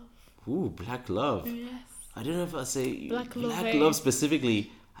black love? Ooh, black love. Yes. I don't know if I say Black love, black eh? love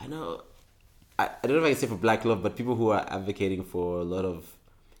specifically. I know. I don't know if I can say for black love, but people who are advocating for a lot of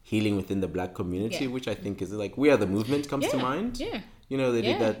healing within the black community, Yeah. which I think is like We Are the Movement comes to Yeah, mind. yeah. You know, they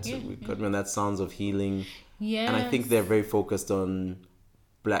Yeah, did that. yeah, We yeah. got on that Sounds of Healing. Yeah. And I think they're very focused on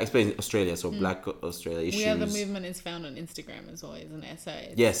black, especially in Australia, so black Australia issues. We Are the Movement is found on Instagram as well, isn't it? So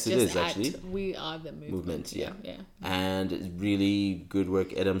it's Yes, it just is, actually. We Are the Movement. Yeah. Yeah. And it's really good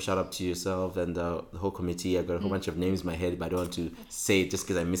work. Adam, shout out to yourself and the whole committee. I've got a whole bunch of names in my head, but I don't want to say it just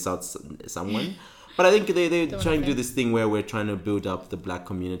because I miss out someone. But I think they're trying to do this thing where we're trying to build up the black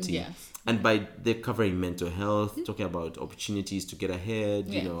community. Yes. And they're covering mental health, talking about opportunities to get ahead,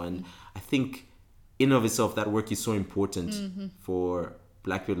 you Yeah. know, and I think in of itself that work is so important for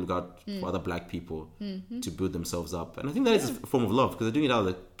black people to look out for other black people to build themselves up. And I think that is a form of love because they're doing it out of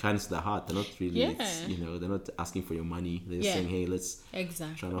the kindness of their heart. They're not really, Yeah. you know, they're not asking for your money. They're just Yeah. saying, hey, let's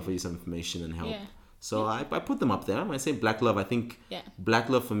Exactly. try and offer you some information and help. Yeah. So I put them up there. When I say black love, I think Yeah. black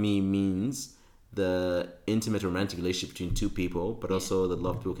love for me means the intimate romantic relationship between two people, but also the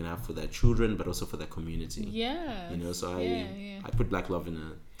love people can have for their children, but also for their community. Yeah. You know, so Yeah. I put black love in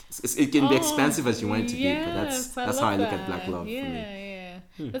a. It can be expansive as you want it to be, but Yes, that's how I look at that. black love Yeah, for me.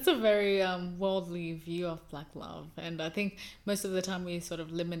 yeah. That's a very worldly view of black love, and I think most of the time we sort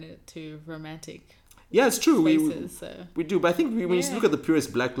of limit it to romantic Yeah, it's true. places. So We do, but I think when you Yeah. look at the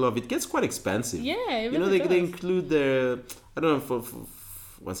purest black love, it gets quite expansive. yeah, it You know, really they does. include their, I don't know, for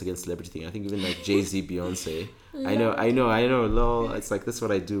once again, celebrity thing. I think even like Jay-Z, Beyonce. I know, lol, it's like, that's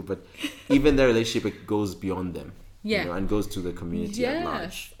what I do. But even their relationship, it goes beyond them. Yeah. You know, and goes to the community at Yes, large. You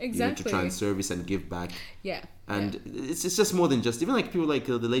know, to exactly. try and service and give back. Yeah. And it's just more than just, even like people like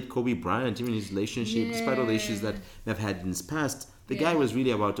the late Kobe Bryant, even his relationship, despite all the issues that they've had in his past, the guy was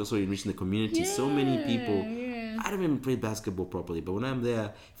really about also enriching the community. So many people. Yeah. I don't even play basketball properly, but when I'm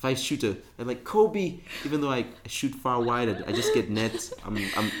there, if I shoot I'm like Kobe. Even though I shoot far wide, I just get net.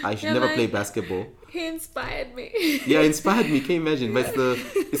 I should You're never like- play basketball. He inspired me. Yeah, it inspired me. Can you imagine?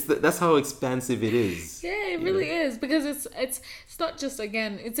 But that's how expansive it is. Yeah, it really is, because it's not just,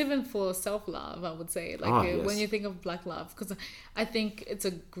 again, it's even for self-love, I would say, like Yes. when you think of black love, because I think it's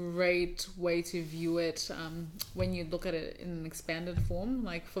a great way to view it when you look at it in an expanded form.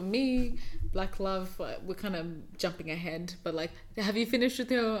 Like for me, black love, we're kind of jumping ahead, but like, have you finished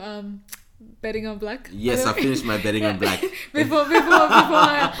with your betting on black? Yes, I finished my betting on black. before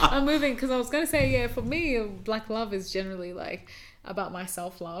I'm moving, because I was going to say, yeah, for me, black love is generally like about my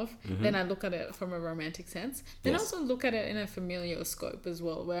self-love. Then I look at it from a romantic sense. Then I Yes. also look at it in a familial scope as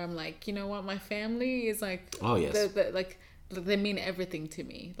well, where I'm like, you know what, my family is like, Oh, yes. like they mean everything to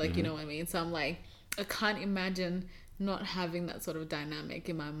me, like you know what I mean. So I'm like, I can't imagine not having that sort of dynamic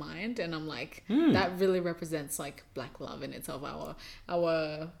in my mind, and I'm like, that really represents like black love in itself.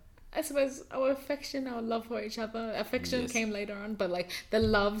 Our I suppose our affection, our love for each other. Affection Yes. came later on, but like the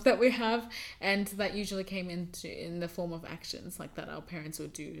love that we have, and that usually came in the form of actions like that our parents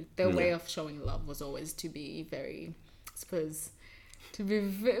would do. Their way of showing love was always to be very, I suppose, to be.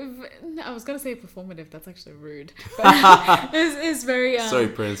 I was gonna say performative. That's actually rude. But it's very. Sorry,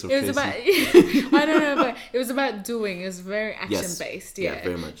 parents of It was Casey. about. I don't know, but it was about doing. It was very action Yes. based. Yeah, Yeah,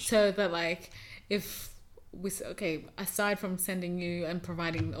 very much. So that like if aside from sending you and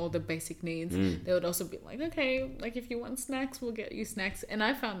providing all the basic needs, they would also be like, okay, like if you want snacks, we'll get you snacks. And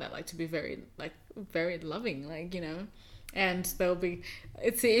I found that like to be very very loving, like, you know. And they'll be,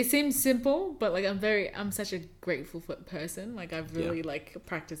 it seems simple, but like I'm such a grateful person. Like I've really like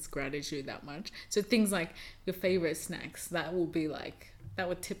practiced gratitude that much. So things like your favorite snacks, that will be like, that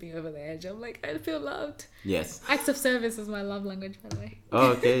would tip me over the edge. I'm like, I feel loved. Yes. Acts of service is my love language, by the way. Oh,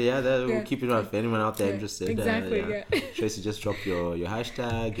 okay. Yeah, we'll Yeah. keep it on for anyone out there Yeah, interested. exactly, yeah. Tracy, just drop your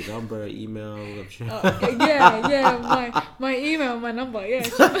hashtag, your number, email. I'm sure. Yeah, my email, my number, yeah.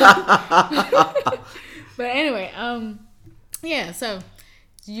 Sure. But anyway, yeah, so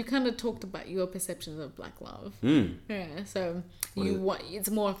you kind of talked about your perceptions of black love. Yeah, so it's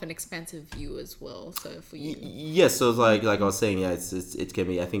more of an expansive view as well. So for you, Yes, so it's like I was saying, yeah, it can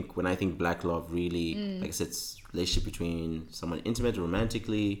be. I think when I think black love, really, like I said, it's relationship between someone intimate,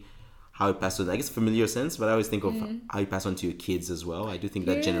 romantically, how it passes on. I guess familiar sense, but I always think of how you pass on to your kids as well. I do think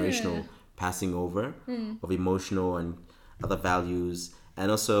that generational passing over of emotional and other values. And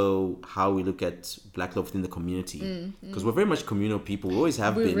also how we look at black love within the community, because we're very much communal people. We always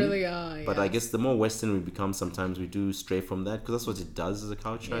have we been. really are. But I yes. guess the more Western we become, sometimes we do stray from that, because that's what it does as a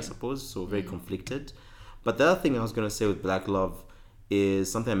culture, I suppose. So very conflicted. But the other thing I was going to say with black love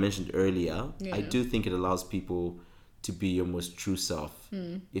is something I mentioned earlier. Yeah. I do think it allows people to be your most true self.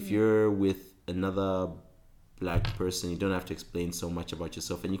 If you're with another black person, you don't have to explain so much about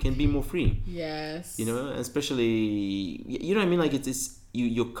yourself, and you can be more free. Yes. You know, especially, you know what I mean? Like it's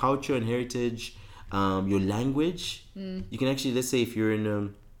your culture and heritage, your language. You can actually, let's say if you're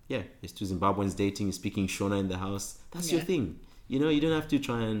in, it's two Zimbabweans dating, you're speaking Shona in the house. That's your thing. You know, you don't have to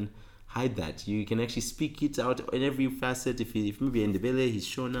try and hide that. You can actually speak it out in every facet. If maybe you're Ndebele, he's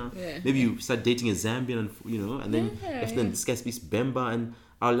Shona. Yeah. Maybe you start dating a Zambian, and you know, and then then this guy speaks Bemba, and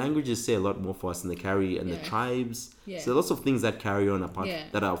our languages say a lot more for us, and they carry, and the tribes. Yeah. So lots of things that carry on apart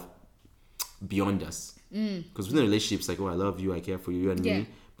that are beyond us. Because within relationships, like, oh, I love you, I care for you and me.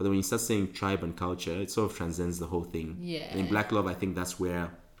 But then when you start saying tribe and culture, it sort of transcends the whole thing. Yeah. And in Black Love, I think that's where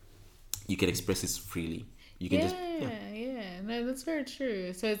you can express this freely. You can No, that's very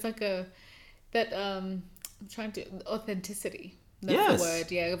true. So it's like I'm trying to authenticity. That's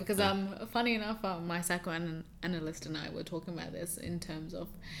the word, because funny enough, my psychoanalyst and I were talking about this in terms of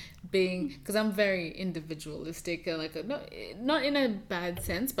being, because I'm very individualistic, like not in a bad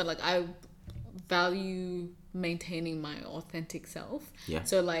sense, but like I value maintaining my authentic self. Yeah.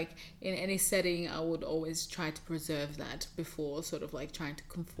 So like in any setting, I would always try to preserve that before sort of like trying to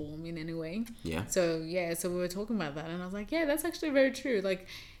conform in any way. Yeah. So we were talking about that, and I was like, yeah, that's actually very true. Like,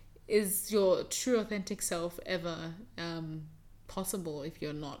 is your true authentic self ever possible if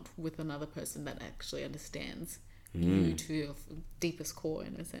you're not with another person that actually understands you to your deepest core,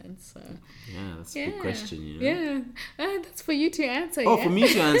 in a sense? So that's a good question. You know? That's for you to answer. For me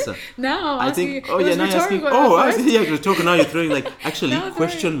to answer. Now I think. Now you're asking. You're talking now. You're throwing like actually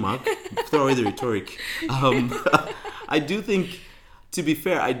question mark. Throw away the rhetoric. I do think, to be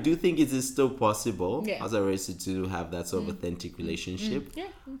fair, I do think it is still possible as a race to have that sort of authentic relationship.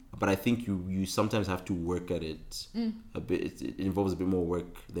 But I think you sometimes have to work at it a bit. It involves a bit more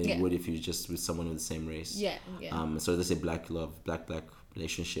work than you would if you're just with someone of the same race. So let's say black love, black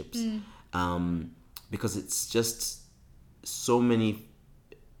relationships. Because it's just so many.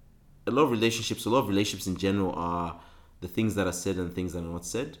 A lot of relationships in general are the things that are said and things that are not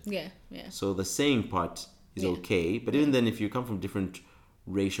said. So the saying part is okay, but even then, if you come from different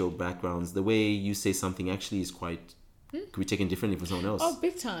racial backgrounds, the way you say something actually is quite could be taken differently from someone else. Oh,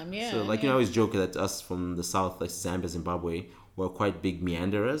 big time, So like, you know, I always joke that us from the south, like Zambia, Zimbabwe, we're quite big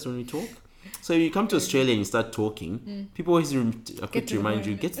meanderers when we talk. So you come to Australia and you start talking, people always are quick to remind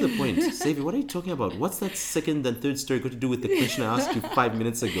you, get to the point. Xavier, what are you talking about? What's that second and third story got to do with the question I asked you 5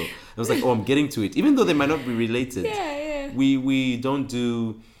 minutes ago? I was like, I'm getting to it. Even though they might not be related. We don't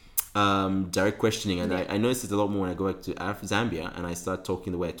do direct questioning, and I notice it a lot more when I go back to Zambia and I start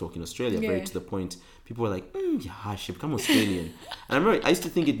talking the way I talk in Australia, very to the point. People are like, yeah, she become Australian. And I remember I used to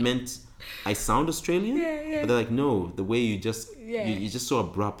think it meant I sound Australian, but they're like, no, the way you just you're just so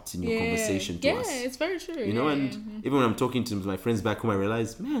abrupt in your conversation to us. It's very true. You know, and even when I'm talking to my friends back home, I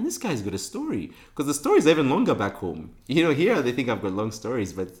realize, man, this guy's got a story, because the stories are even longer back home. You know, here they think I've got long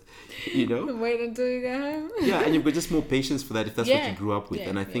stories, but you know, wait until you get home. And you've got just more patience for that if that's what you grew up with.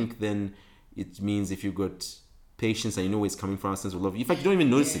 And I think then it means if you've got patience and you know where it's coming from, a sense of love. In fact, you don't even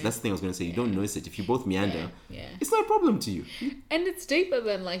notice it. That's the thing I was going to say. You don't notice it. If you both meander, it's not a problem to you. And it's deeper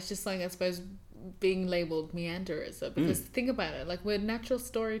than like just like, I suppose, being labeled meanderers. So, because think about it, like we're natural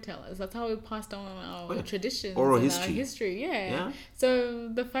storytellers. That's how we passed on our traditions, oral and history. our history. So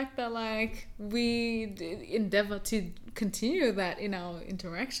the fact that like we endeavor to continue that in our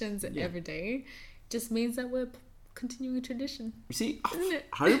interactions every day just means that we're continuing tradition. You see,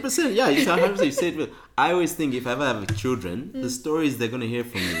 100%. Yeah, you 100%. You said, I always think if I ever have children, the stories they're gonna hear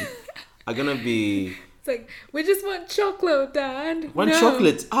from me are gonna be. It's like, we just want chocolate, Dad.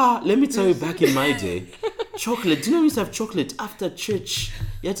 Chocolate. Let me tell you, back in my day, chocolate. Do you know we used to have chocolate after church?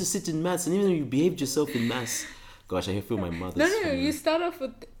 You had to sit in mass, and even though you behaved yourself in mass, gosh, I feel my mother's. No. You start off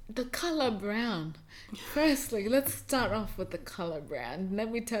with the color brown. Firstly, let's start off with the color brown.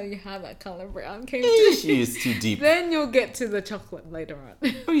 Let me tell you how that color brown came to. She is too deep. Then you'll get to the chocolate later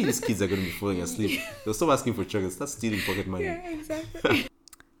on. These kids are going to be falling asleep. They'll stop asking for chocolate. Start stealing pocket money. Yeah, exactly.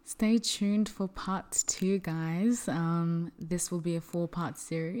 Stay tuned for part 2, guys. This will be a 4-part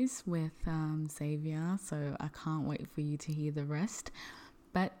series with Xavier, so I can't wait for you to hear the rest.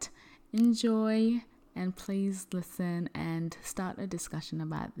 But enjoy, and please listen and start a discussion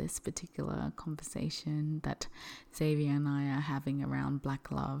about this particular conversation that Xavier and I are having around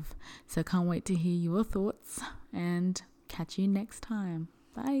Black love. So can't wait to hear your thoughts, and catch you next time.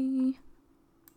 Bye.